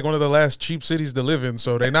Philly's one of the last cheap cities to live in,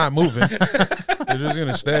 so they're not moving. They're just going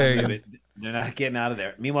to stay. They're not getting out of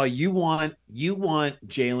there. Meanwhile, you want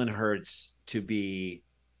Jalen Hurts to be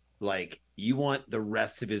you want the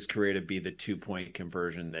rest of his career to be the 2-point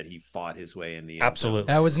conversion that he fought his way in the end zone.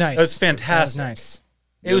 Absolutely. That was nice. That was fantastic. That was nice.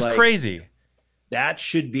 It was crazy. That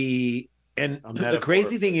should be. And the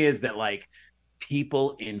crazy thing is that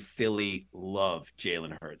people in Philly love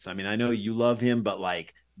Jalen Hurts. I mean, I know you love him, but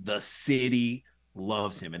the city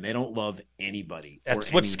loves him, and they don't love anybody.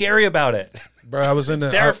 That's what's scary about it. Bro, I was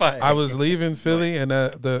terrifying. I was leaving Philly, and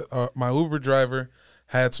my Uber driver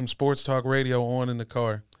had some sports talk radio on in the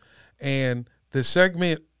car, and the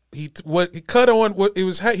segment he cut on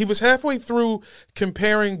he was halfway through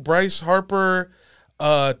comparing Bryce Harper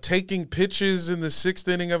taking pitches in the 6th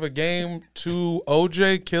inning of a game to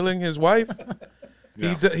OJ killing his wife.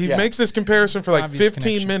 He makes this comparison for like Obvious 15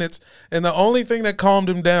 connection. minutes, and the only thing that calmed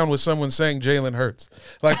him down was someone saying Jalen Hurts.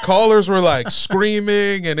 Like, callers were like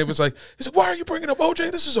screaming, and it was like, he's like, why are you bringing up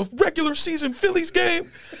OJ? This is a regular season Phillies game.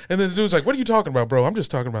 And then the dude's like, what are you talking about, bro? I'm just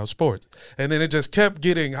talking about sports. And then it just kept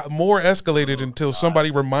getting more escalated until somebody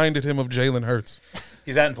reminded him of Jalen Hurts.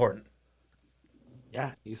 He's that important.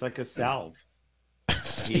 Yeah, he's like a salve.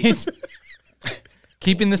 He's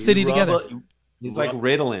keeping the city together. He's like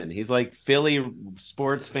Ritalin. He's like Philly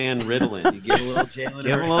sports fan Ritalin. You give him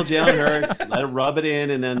a little Jalen Hurts, let him rub it in,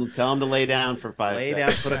 and then tell him to lay down for 5 seconds. Lay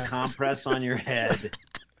down, put a compress on your head.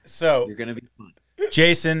 So you're gonna be fine.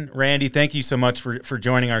 Jason, Randy, thank you so much for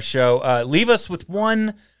joining our show. Leave us with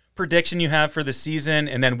one prediction you have for the season,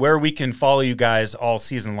 and then where we can follow you guys all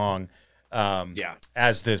season long.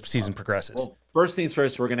 As the season progresses. Well, first things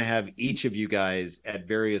first, we're going to have each of you guys at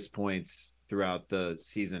various points throughout the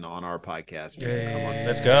season on our podcast.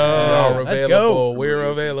 Let's go. We're available. We're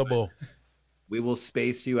available. We will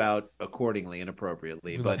space you out accordingly and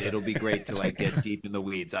appropriately, but it'll be great to like get deep in the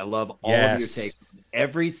weeds. I love all of your takes.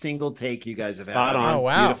 Every single take you guys have had. Spot on. Oh,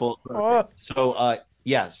 wow. Beautiful.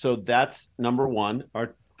 So that's number one.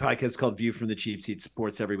 Our podcast is called View from the Cheap Seat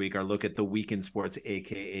Sports every week. Our look at the week in sports,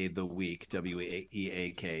 aka the week,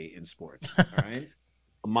 WEAK in sports. All right.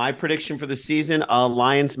 My prediction for the season: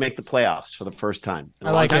 Lions make the playoffs for the first time.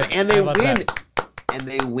 I like it. And they I love win. that. And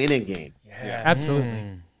they win a game. Yeah.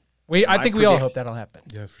 Absolutely. I think we all hope that'll happen.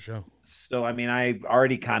 Yeah, for sure. So, I mean, I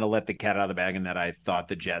already kind of let the cat out of the bag in that I thought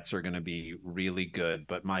the Jets are going to be really good.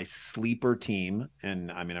 But my sleeper team,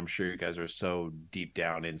 and I mean, I'm sure you guys are so deep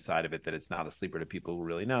down inside of it that it's not a sleeper to people who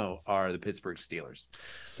really know, are the Pittsburgh Steelers.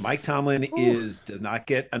 Mike Tomlin does not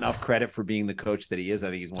get enough credit for being the coach that he is. I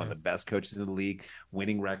think he's one of the best coaches in the league,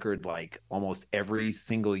 winning record like almost every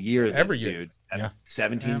single year. Every year.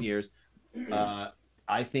 17 years.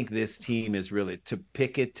 I think this team is really to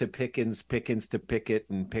Pickett to Pickens, Pickens to Pickett,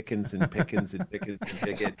 and Pickens and Pickens and Pickens and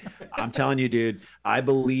Pickett. I'm telling you, dude, I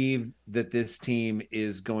believe that this team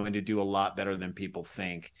is going to do a lot better than people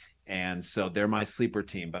think. And so they're my sleeper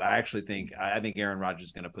team. But I think Aaron Rodgers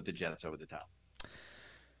is going to put the Jets over the top.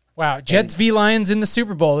 Wow. Jets v. Lions in the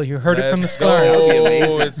Super Bowl. You heard it from the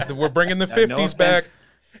Sklar. We're bringing the 50s back.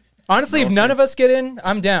 Honestly, if none of us get in,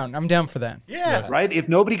 I'm down. I'm down for that. Yeah. Right? If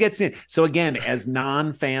nobody gets in. So again, as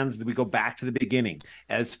non-fans, we go back to the beginning.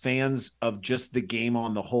 As fans of just the game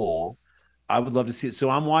on the whole, I would love to see it. So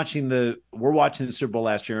we're watching the Super Bowl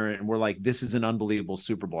last year, and we're like, this is an unbelievable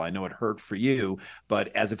Super Bowl. I know it hurt for you,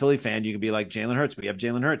 but as a Philly fan, you can be like, Jalen Hurts. We have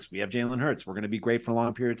Jalen Hurts. We have Jalen Hurts. We're going to be great for a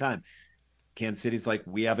long period of time. Kansas City's like,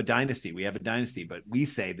 we have a dynasty, but we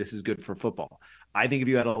say this is good for football. I think if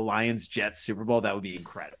you had a Lions-Jets Super Bowl, that would be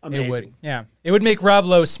incredible. Amazing. It would. Yeah. It would make Rob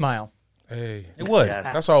Lowe smile. Hey, It would.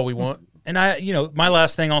 Yes. that's all we want. And my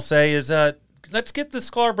last thing I'll say is let's get the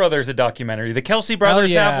Sklar brothers a documentary. The Kelsey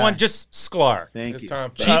brothers have one, just Sklar. Thank It's you.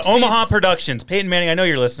 time. Omaha Productions. Peyton Manning, I know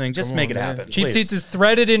you're listening. Just Come make on, it man. happen. Cheap please. Seats is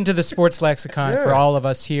threaded into the sports lexicon Yeah. for all of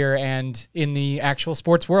us here and in the actual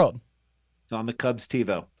sports world. It's on the Cubs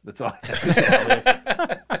TiVo. That's all I have to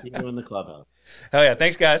say. You in the clubhouse. Hell yeah.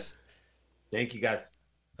 Thanks, guys. Thank you, guys.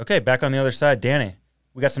 Okay, back on the other side. Danny,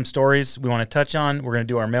 we got some stories we want to touch on. We're going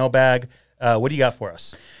to do our mailbag. What do you got for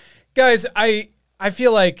us? Guys, I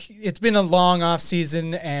feel like it's been a long off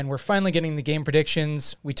season and we're finally getting the game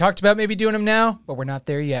predictions. We talked about maybe doing them now, but we're not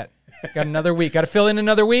there yet. Got another week. Got to fill in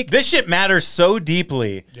another week. This shit matters so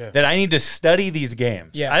deeply that I need to study these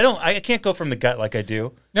games. Yes. I can't go from the gut like I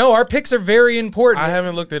do. No, our picks are very important. I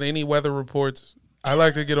haven't looked at any weather reports. I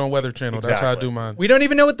like to get on Weather Channel. That's how I Exactly. do mine. We don't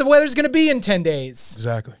even know what the weather's going to be in 10 days.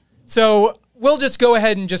 Exactly. So we'll just go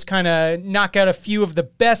ahead and just kind of knock out a few of the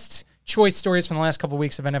best choice stories from the last couple of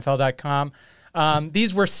weeks of NFL.com.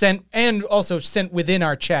 These were sent and also sent within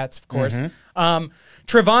our chats, of course.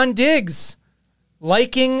 Trevon Diggs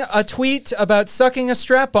liking a tweet about sucking a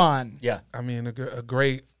strap-on. Yeah. I mean, a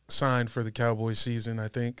great sign for the Cowboys season. I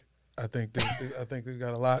think they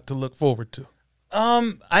got a lot to look forward to.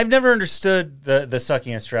 I've never understood the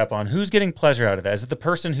sucking a strap on. Who's getting pleasure out of that? Is it the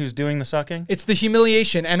person who's doing the sucking? It's the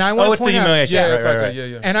humiliation. And I want to It's the point out, humiliation. Yeah, Right, it's right, like right.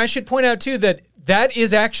 yeah. and I should point out too that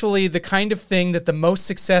is actually the kind of thing that the most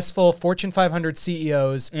successful Fortune 500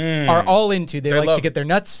 CEOs are all into. They like love to get their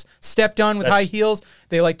nuts stepped on with high heels.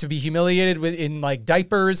 They like to be humiliated in like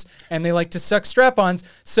diapers, and they like to suck strap-ons.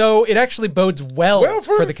 So it actually bodes well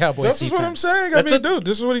for the Cowboys That's defense. what I'm saying. I mean, dude,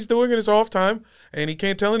 this is what he's doing in his off time, and he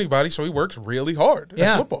can't tell anybody, so he works really hard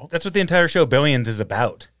Yeah. at football. That's what the entire show Billions is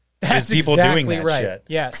about. That's is people exactly doing that right. shit.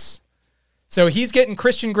 Yes. So he's getting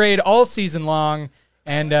Christian grade all season long,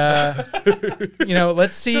 And,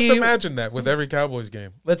 let's see. Just imagine that with every Cowboys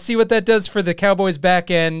game. Let's see what that does for the Cowboys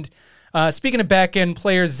back end. Speaking of back end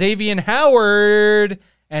players, Xavier Howard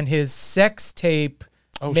and his sex tape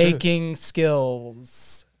making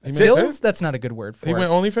skills. Skills? That's not a good word for it. He went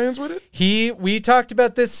OnlyFans with it? We talked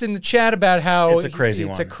about this in the chat about how it's a crazy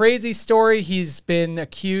It's a crazy story. He's been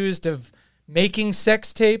accused of making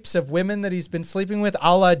sex tapes of women that he's been sleeping with,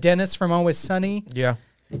 a la Dennis from Always Sunny. Yeah.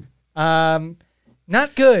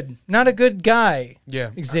 Not good. Not a good guy. Yeah.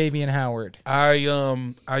 Xavier Howard. I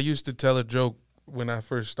used to tell a joke when I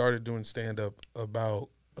first started doing stand-up about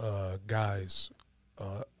guys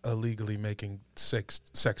illegally making sex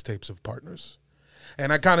tapes of partners.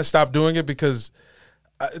 And I kind of stopped doing it because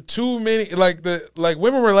too many,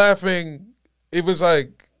 women were laughing. It was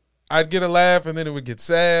like I'd get a laugh and then it would get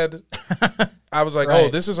sad. I was like, Right. oh,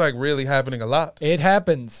 this is like really happening a lot. It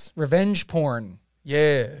happens. Revenge porn.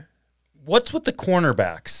 Yeah. What's with the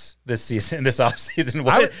cornerbacks this season, this offseason?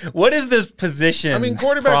 What is this position? I mean,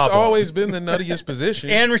 quarterback's always been the nuttiest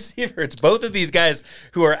position. And receiver. It's both of these guys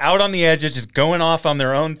who are out on the edges, just going off on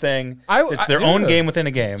their own thing. It's their own game within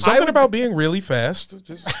a game. Something about being really fast.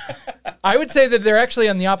 I would say that they're actually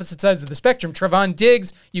on the opposite sides of the spectrum. Trevon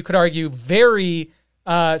Diggs, you could argue, very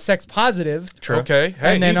sex positive. True. Okay.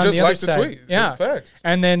 Hey, And then he on just the other liked the side, tweet. yeah. Fact.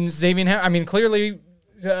 And then Xavier Howard, clearly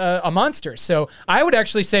a monster. So I would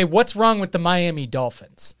actually say, what's wrong with the Miami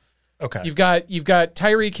Dolphins? Okay. You've got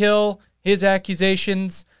Tyreek Hill, his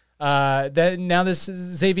accusations. Now this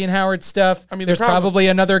Xavier Howard stuff. I mean, there's probably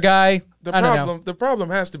another guy. The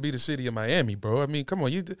problem has to be the city of Miami, bro. I mean, come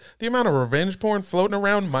on, the amount of revenge porn floating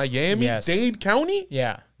around Miami, Yes. Dade County,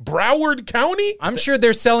 Yeah. Broward County. I'm sure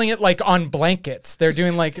they're selling it like on blankets. They're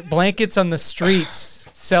doing like blankets on the streets,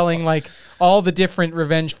 selling like all the different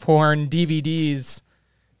revenge porn DVDs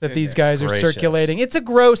that these guys are gracious. circulating. It's a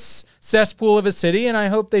gross cesspool of a city, and I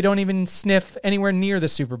hope they don't even sniff anywhere near the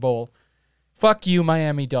Super Bowl. Fuck you,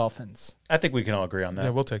 Miami Dolphins. I think we can all agree on that. Yeah,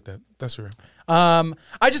 we'll take that. That's real.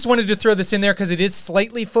 I just wanted to throw this in there because it is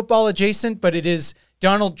slightly football adjacent, but it is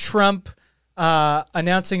Donald Trump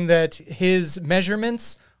announcing that his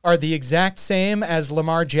measurements are the exact same as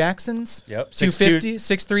Lamar Jackson's. Yep. 250,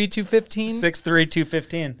 6'3", 215. 6'3",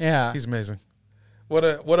 215. Yeah. He's amazing. What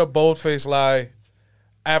a bold-faced lie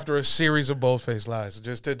after a series of bold-faced lies.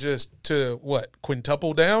 Just to what,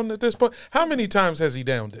 quintuple down at this point? How many times has he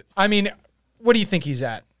downed it? I mean, what do you think he's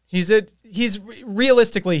at? He's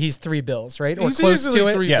realistically he's $3 bills, right? Or He's close easily to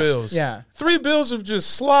it. $3 Yes. bills. Yeah. $3 bills of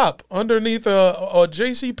just slop underneath a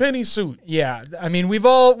J.C. Penney suit. Yeah. I mean, we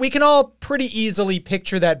can all pretty easily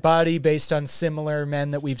picture that body based on similar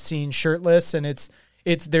men that we've seen shirtless, and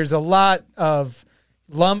there's a lot of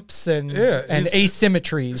lumps and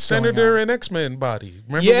asymmetries. Senator going on. and X-Men body.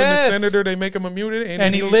 Remember Yes. when the senator, they make him a mutant?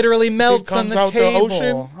 And he literally melts on comes the out table. the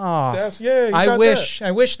ocean? Oh, He I got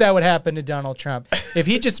wish that would happen to Donald Trump. If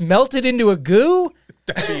he just melted into a goo,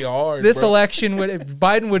 That'd be hard, this bro. election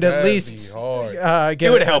Biden would at That'd least be hard. get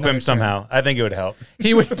It would help another him somehow. I think it would help.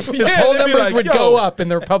 He would. His Yeah, poll they'd be numbers like, would yo. go up in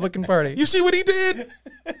the Republican Party. You see what he did?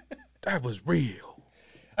 That was real.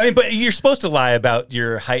 I mean, but you're supposed to lie about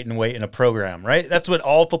your height and weight in a program, right? That's what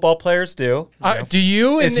all football players do. Do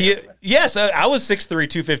you? Yes, I was 6'3",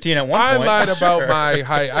 215 at one I point. lied about my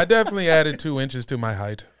height. I definitely added 2 inches to my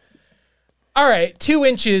height. All right, 2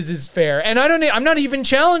 inches is fair, and I'm not even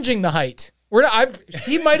challenging the height.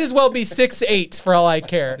 He might as well be 6'8" for all I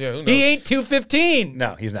care. Yeah, who knows? He ain't 215.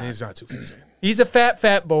 No, he's not. He's not 215. He's a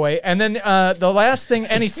fat boy. And then the last thing,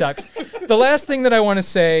 and he sucks. The last thing that I want to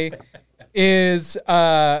say is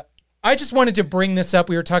I just wanted to bring this up.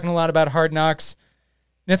 We were talking a lot about Hard Knocks.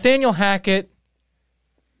 Nathaniel Hackett,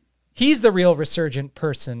 he's the real resurgent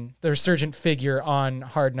person, the resurgent figure on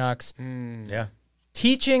Hard Knocks. Yeah.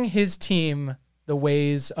 Teaching his team the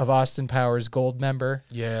ways of Austin Powers Gold Member.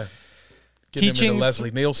 Yeah. Getting him Teaching into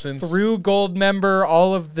Leslie Nielsen's. through Gold Member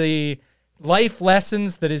all of the life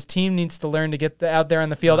lessons that his team needs to learn to get out there on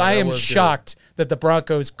the field. I am was good. shocked that the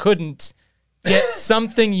Broncos couldn't get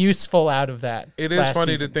something useful out of that. It is last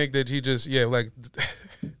funny season. to think that he just,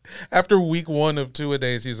 after week 1 of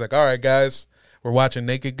 2-a-days, he's like, all right, guys, we're watching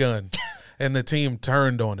Naked Gun. And the team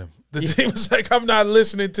turned on him. The team was like, I'm not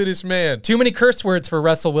listening to this man. Too many curse words for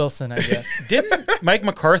Russell Wilson, I guess. Didn't Mike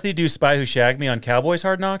McCarthy do Spy Who Shagged Me on Cowboys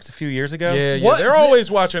Hard Knocks a few years ago? Yeah, What? they're always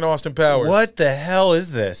watching Austin Powers. What the hell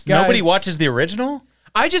is this? Guys- Nobody watches the original?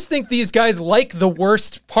 I just think these guys like the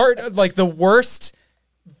worst part, like the worst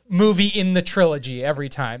movie in the trilogy every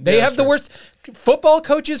time. They Yeah, have the true. worst. Football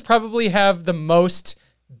coaches probably have the most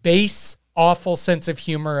base, awful sense of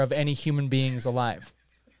humor of any human beings alive.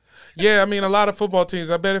 Yeah, I mean, a lot of football teams,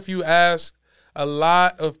 I bet if you ask a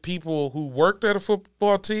lot of people who worked at a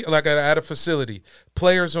football team, like at a facility,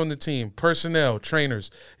 players on the team, personnel, trainers.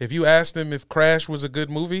 If you asked them if Crash was a good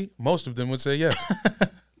movie, most of them would say yes.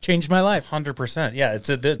 Changed my life. 100%. Yeah, it's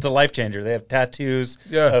a life changer. They have tattoos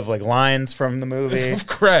of like lines from the movie.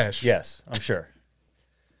 Crash. Yes, I'm sure.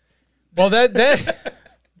 Well,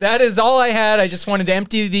 that is all I had. I just wanted to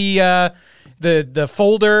empty the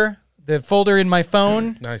folder in my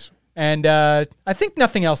phone. Nice. And I think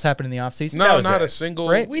nothing else happened in the offseason. No, not a single.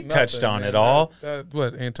 Right? We touched on it all.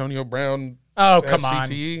 What, Antonio Brown? Oh, come on.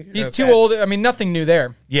 SCTE? He's too old. I mean, nothing new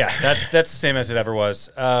there. Yeah, that's the same as it ever was.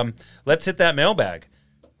 Let's hit that mailbag.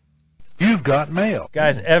 You've got mail.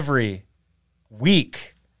 Guys, every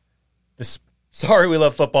week, the Sorry We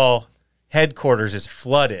Love Football headquarters is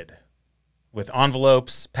flooded with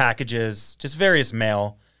envelopes, packages, just various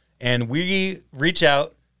mail. And we reach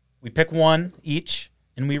out, we pick one each,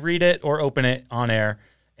 and we read it or open it on air.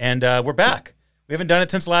 And we're back. We haven't done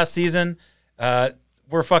it since last season.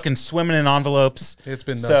 We're fucking swimming in envelopes. It's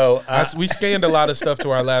been nuts. So we scanned a lot of stuff to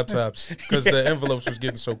our laptops because the envelopes was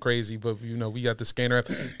getting so crazy. But, we got the scanner app.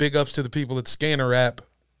 Big ups to the people at Scanner app.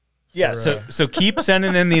 Yeah, so keep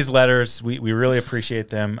sending in these letters. We really appreciate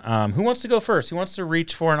them. Who wants to go first? Who wants to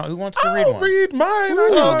reach for who wants to read one? I'll read mine.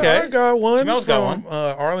 Okay. I got one Jamel's from got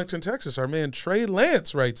one. Arlington, Texas. Our man Trey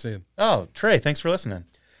Lance writes in. Oh, Trey, thanks for listening.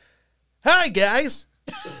 Hi, guys.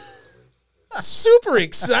 Super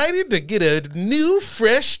excited to get a new,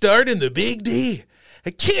 fresh start in the Big D. I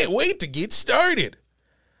can't wait to get started.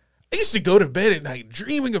 I used to go to bed at night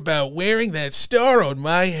dreaming about wearing that star on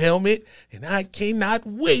my helmet, and I cannot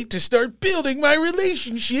wait to start building my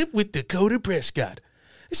relationship with Dakota Prescott.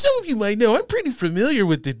 As some of you might know, I'm pretty familiar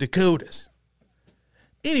with the Dakotas.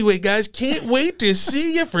 Anyway, guys, can't wait to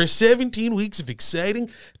see you for 17 weeks of exciting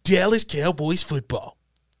Dallas Cowboys football.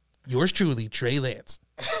 Yours truly, Trey Lance.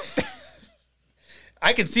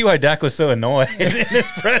 I can see why Dak was so annoyed in his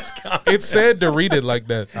press conference. It's sad to read it like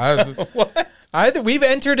that. What? We've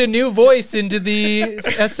entered a new voice into the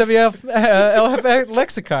SWF LF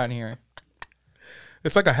lexicon here.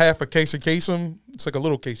 It's like a half a Casey Kasem. It's like a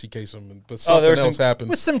little Casey Kasem, but something else happens.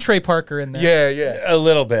 With some Trey Parker in there. Yeah. A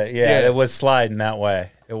little bit, yeah. It was sliding that way.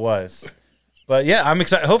 It was. But yeah, I'm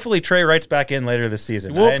excited. Hopefully Trey writes back in later this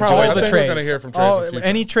season. We'll I probably enjoyed the I think we're trays. going to hear from Trey a few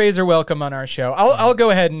Any times. trays are welcome on our show. I'll go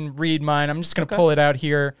ahead and read mine. I'm just going to pull it out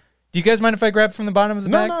here. Do you guys mind if I grab from the bottom of the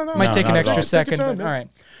bag? No. Might take an not at extra all. second. Take your time, but- man. all right.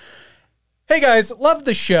 Hey guys, love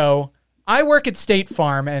the show. I work at State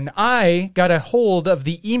Farm, and I got a hold of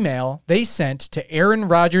the email they sent to Aaron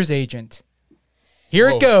Rodgers' agent. Here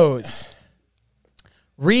it goes.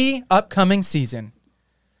 Upcoming season.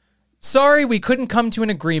 Sorry we couldn't come to an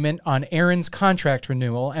agreement on Aaron's contract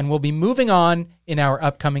renewal and will be moving on in our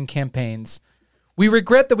upcoming campaigns. We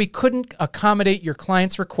regret that we couldn't accommodate your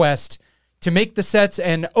client's request to make the sets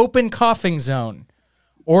an open coughing zone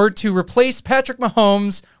or to replace Patrick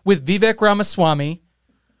Mahomes with Vivek Ramaswamy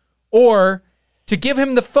or to give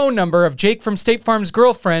him the phone number of Jake from State Farm's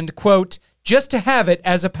girlfriend, quote, just to have it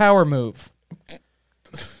as a power move.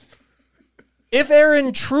 If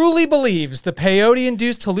Aaron truly believes the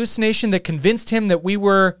peyote-induced hallucination that convinced him that we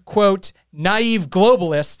were, quote, naive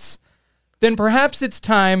globalists, then perhaps it's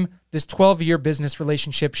time this 12-year business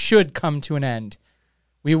relationship should come to an end.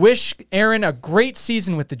 We wish Aaron a great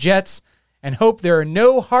season with the Jets and hope there are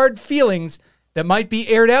no hard feelings that might be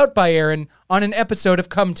aired out by Aaron on an episode of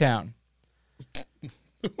Come Town.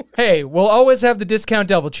 Hey, we'll always have the discount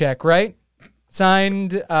double check, right?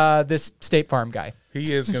 Signed, this State Farm guy.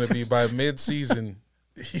 He is going to be by mid-season.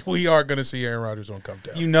 We are going to see Aaron Rodgers on Come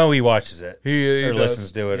Down. You know he watches it. He or does.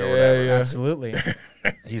 listens to it or whatever. Yeah. Absolutely.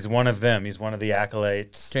 He's one of them. He's one of the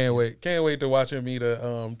acolytes. Can't wait to watch him eat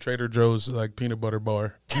a Trader Joe's like peanut butter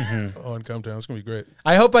bar on Come Town. It's gonna be great.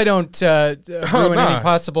 I hope I don't ruin nah. any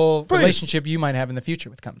possible Please. relationship you might have in the future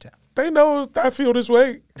with Come Town. They know I feel this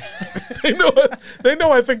way. They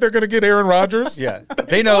know I think they're gonna get Aaron Rodgers. Yeah.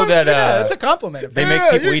 They know that That's a compliment. they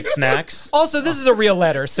make people eat snacks. Also, this is a real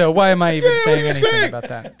letter, so why am I even Yeah, saying what you anything saying? about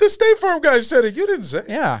that? The State Farm guy said it. You didn't say.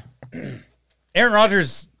 Yeah. Aaron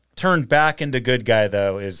Rodgers turned back into good guy,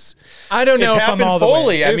 though, is I don't know it's if I'm happened all the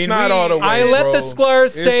fully. way. I It's mean, not all the way. I let bro. the Sklars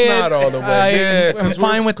say it's not all the way. I'm 'cause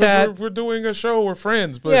fine with that. We're doing a show. We're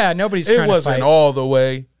friends. But Yeah, nobody's It trying to wasn't fight. all the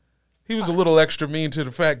way. He was a little extra mean to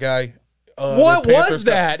the fat guy. What the Panthers was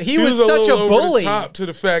that? guy. He was such little a over bully. The top to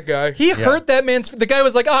the fat guy. He hurt that man's. The guy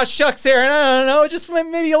was like, "Oh shucks, Aaron, I don't know, just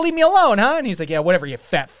maybe you'll leave me alone, huh?" And he's like, "Yeah, whatever, you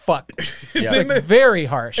fat fuck." Yeah. Like, very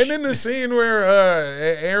harsh. And then the scene where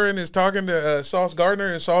Aaron is talking to Sauce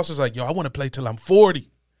Gardner, and Sauce is like, "Yo, I want to play till I'm 40,"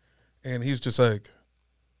 and he's just like,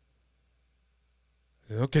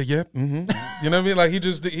 Okay, yeah. You know what I mean? Like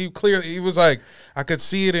he was like, I could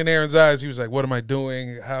see it in Aaron's eyes. He was like, what am I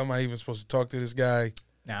doing? How am I even supposed to talk to this guy?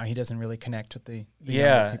 Now he doesn't really connect with the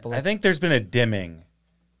Yeah, younger people. I think there's been a dimming.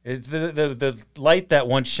 It's the light that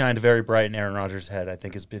once shined very bright in Aaron Rodgers' head, I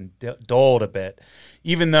think, has been dulled a bit.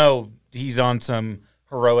 Even though he's on some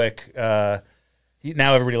heroic, now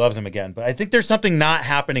everybody loves him again. But I think there's something not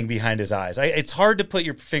happening behind his eyes. It's hard to put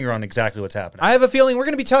your finger on exactly what's happening. I have a feeling we're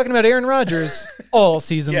going to be talking about Aaron Rodgers all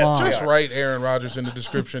season long. Just write Aaron Rodgers in the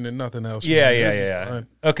description and nothing else. Yeah.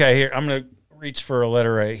 Okay, here I'm going to reach for a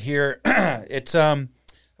letter right here. It's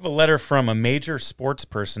I have a letter from a major sports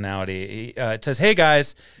personality. It says, "Hey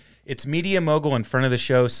guys, it's media mogul in front of the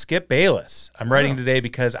show, Skip Bayless. I'm writing today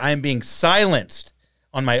because I am being silenced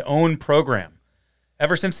on my own program.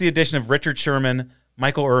 Ever since the addition of Richard Sherman,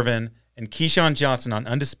 Michael Irvin, and Keyshawn Johnson on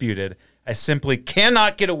Undisputed, I simply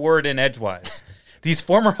cannot get a word in edgewise. These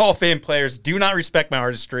former Hall of Fame players do not respect my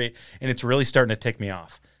artistry, and it's really starting to tick me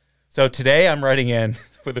off. So today I'm writing in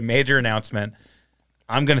with a major announcement.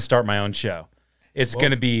 I'm going to start my own show. It's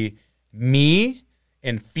going to be me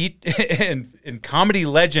and comedy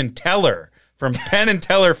legend Teller from Penn and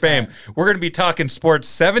Teller fame. We're going to be talking sports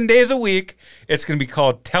 7 days a week. It's going to be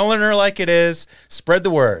called Telling Her Like It Is. Spread the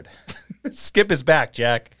word." Skip is back,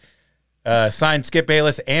 Jack. Signed Skip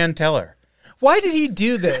Bayless and Teller. Why did he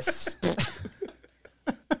do this?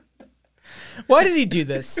 Why did he do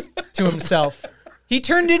this to himself? He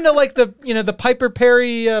turned into like the Piper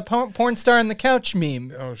Perry porn star on the couch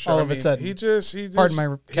meme. All of a sudden, he just Pardon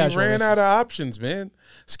my casual ran racism. out of options, man.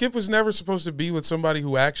 Skip was never supposed to be with somebody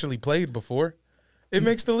who actually played before. It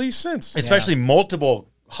makes the least sense, especially multiple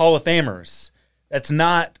Hall of Famers. That's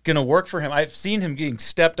not going to work for him. I've seen him getting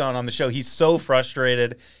stepped on the show. He's so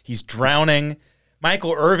frustrated. He's drowning.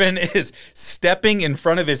 Michael Irvin is stepping in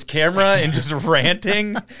front of his camera and just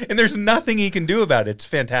ranting, and there's nothing he can do about it. It's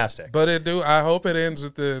fantastic. But I hope it ends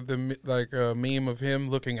with the meme of him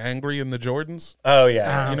looking angry in the Jordans. Oh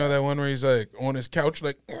yeah, you know that one where he's like on his couch,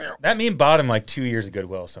 like that meme bought him like 2 years of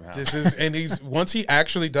Goodwill somehow. And he's once he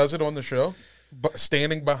actually does it on the show,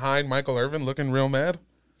 standing behind Michael Irvin, looking real mad.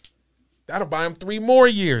 That'll buy him 3 more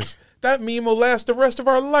years. That meme will last the rest of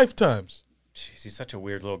our lifetimes. Jeez, he's such a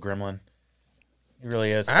weird little gremlin. He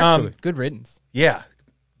really is. Actually, good riddance. Yeah.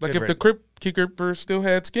 Like if the Crypt Keeper still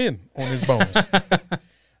had skin on his bones.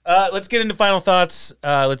 Let's get into final thoughts.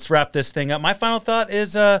 Let's wrap this thing up. My final thought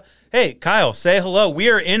is, hey, Kyle, say hello.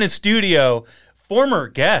 We are in a studio. Former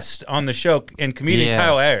guest on the show and comedian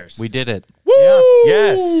Kyle Ayers. We did it. Woo! Yeah.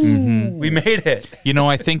 Yes. Mm-hmm. We made it. You know,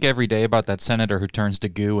 I think every day about that senator who turns to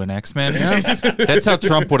goo in X-Men. That's how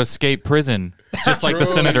Trump would escape prison. Just like the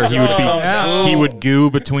senator, he would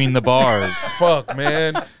goo between the bars. Fuck,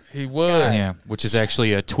 man. He would. Yeah, which is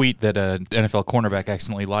actually a tweet that an NFL cornerback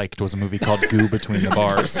accidentally liked. Was a movie called Goo Between the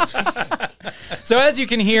Bars. So as you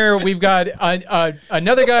can hear, we've got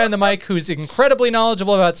another guy on the mic who's incredibly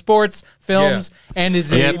knowledgeable about sports, films, and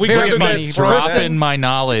is very funny. Dropping my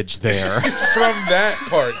knowledge there. From that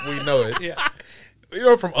part, we know it. Yeah. You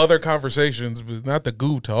know, from other conversations, but not the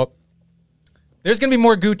goo talk. There's going to be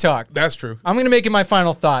more goo talk. That's true. I'm going to make it my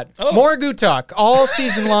final thought. More goo talk all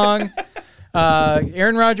season long.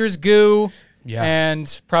 Aaron Rodgers, goo,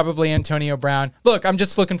 and probably Antonio Brown. Look, I'm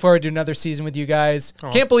just looking forward to another season with you guys.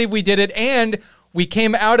 Can't believe we did it, and we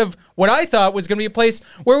came out of what I thought was going to be a place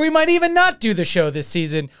where we might even not do the show this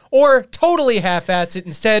season or totally half-ass it.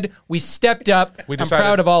 Instead, we stepped up. I'm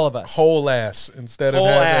proud of all of us. Whole ass instead of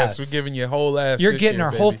half-ass. We're giving you whole ass. You're getting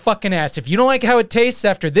our whole fucking ass. If you don't like how it tastes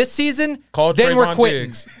after this season, then we're quitting.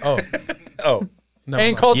 Diggs. Oh. No,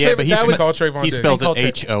 and called but he Trayvon he spells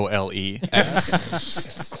it HOLES.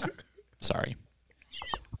 Sorry.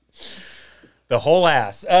 The whole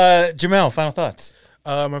ass. Jamel, final thoughts.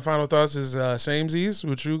 My final thoughts is samesies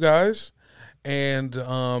with you guys. And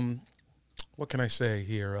what can I say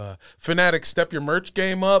here? Fanatics, step your merch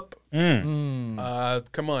game up. Come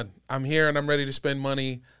on. I'm here and I'm ready to spend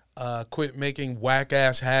money. Quit making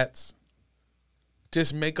whack-ass hats.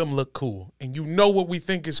 Just make them look cool. And you know what we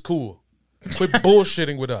think is cool. Quit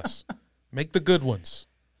bullshitting with us. Make the good ones.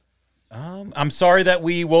 I'm sorry that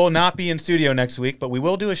we will not be in studio next week, but we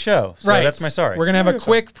will do a show. So that's my sorry. We're going to have a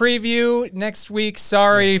quick preview next week.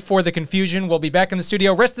 Sorry for the confusion. We'll be back in the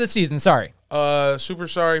studio rest of the season. Sorry. Super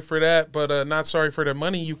sorry for that, but not sorry for the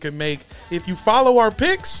money you can make. If you follow our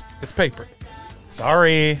picks, it's paper.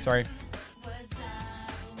 Sorry.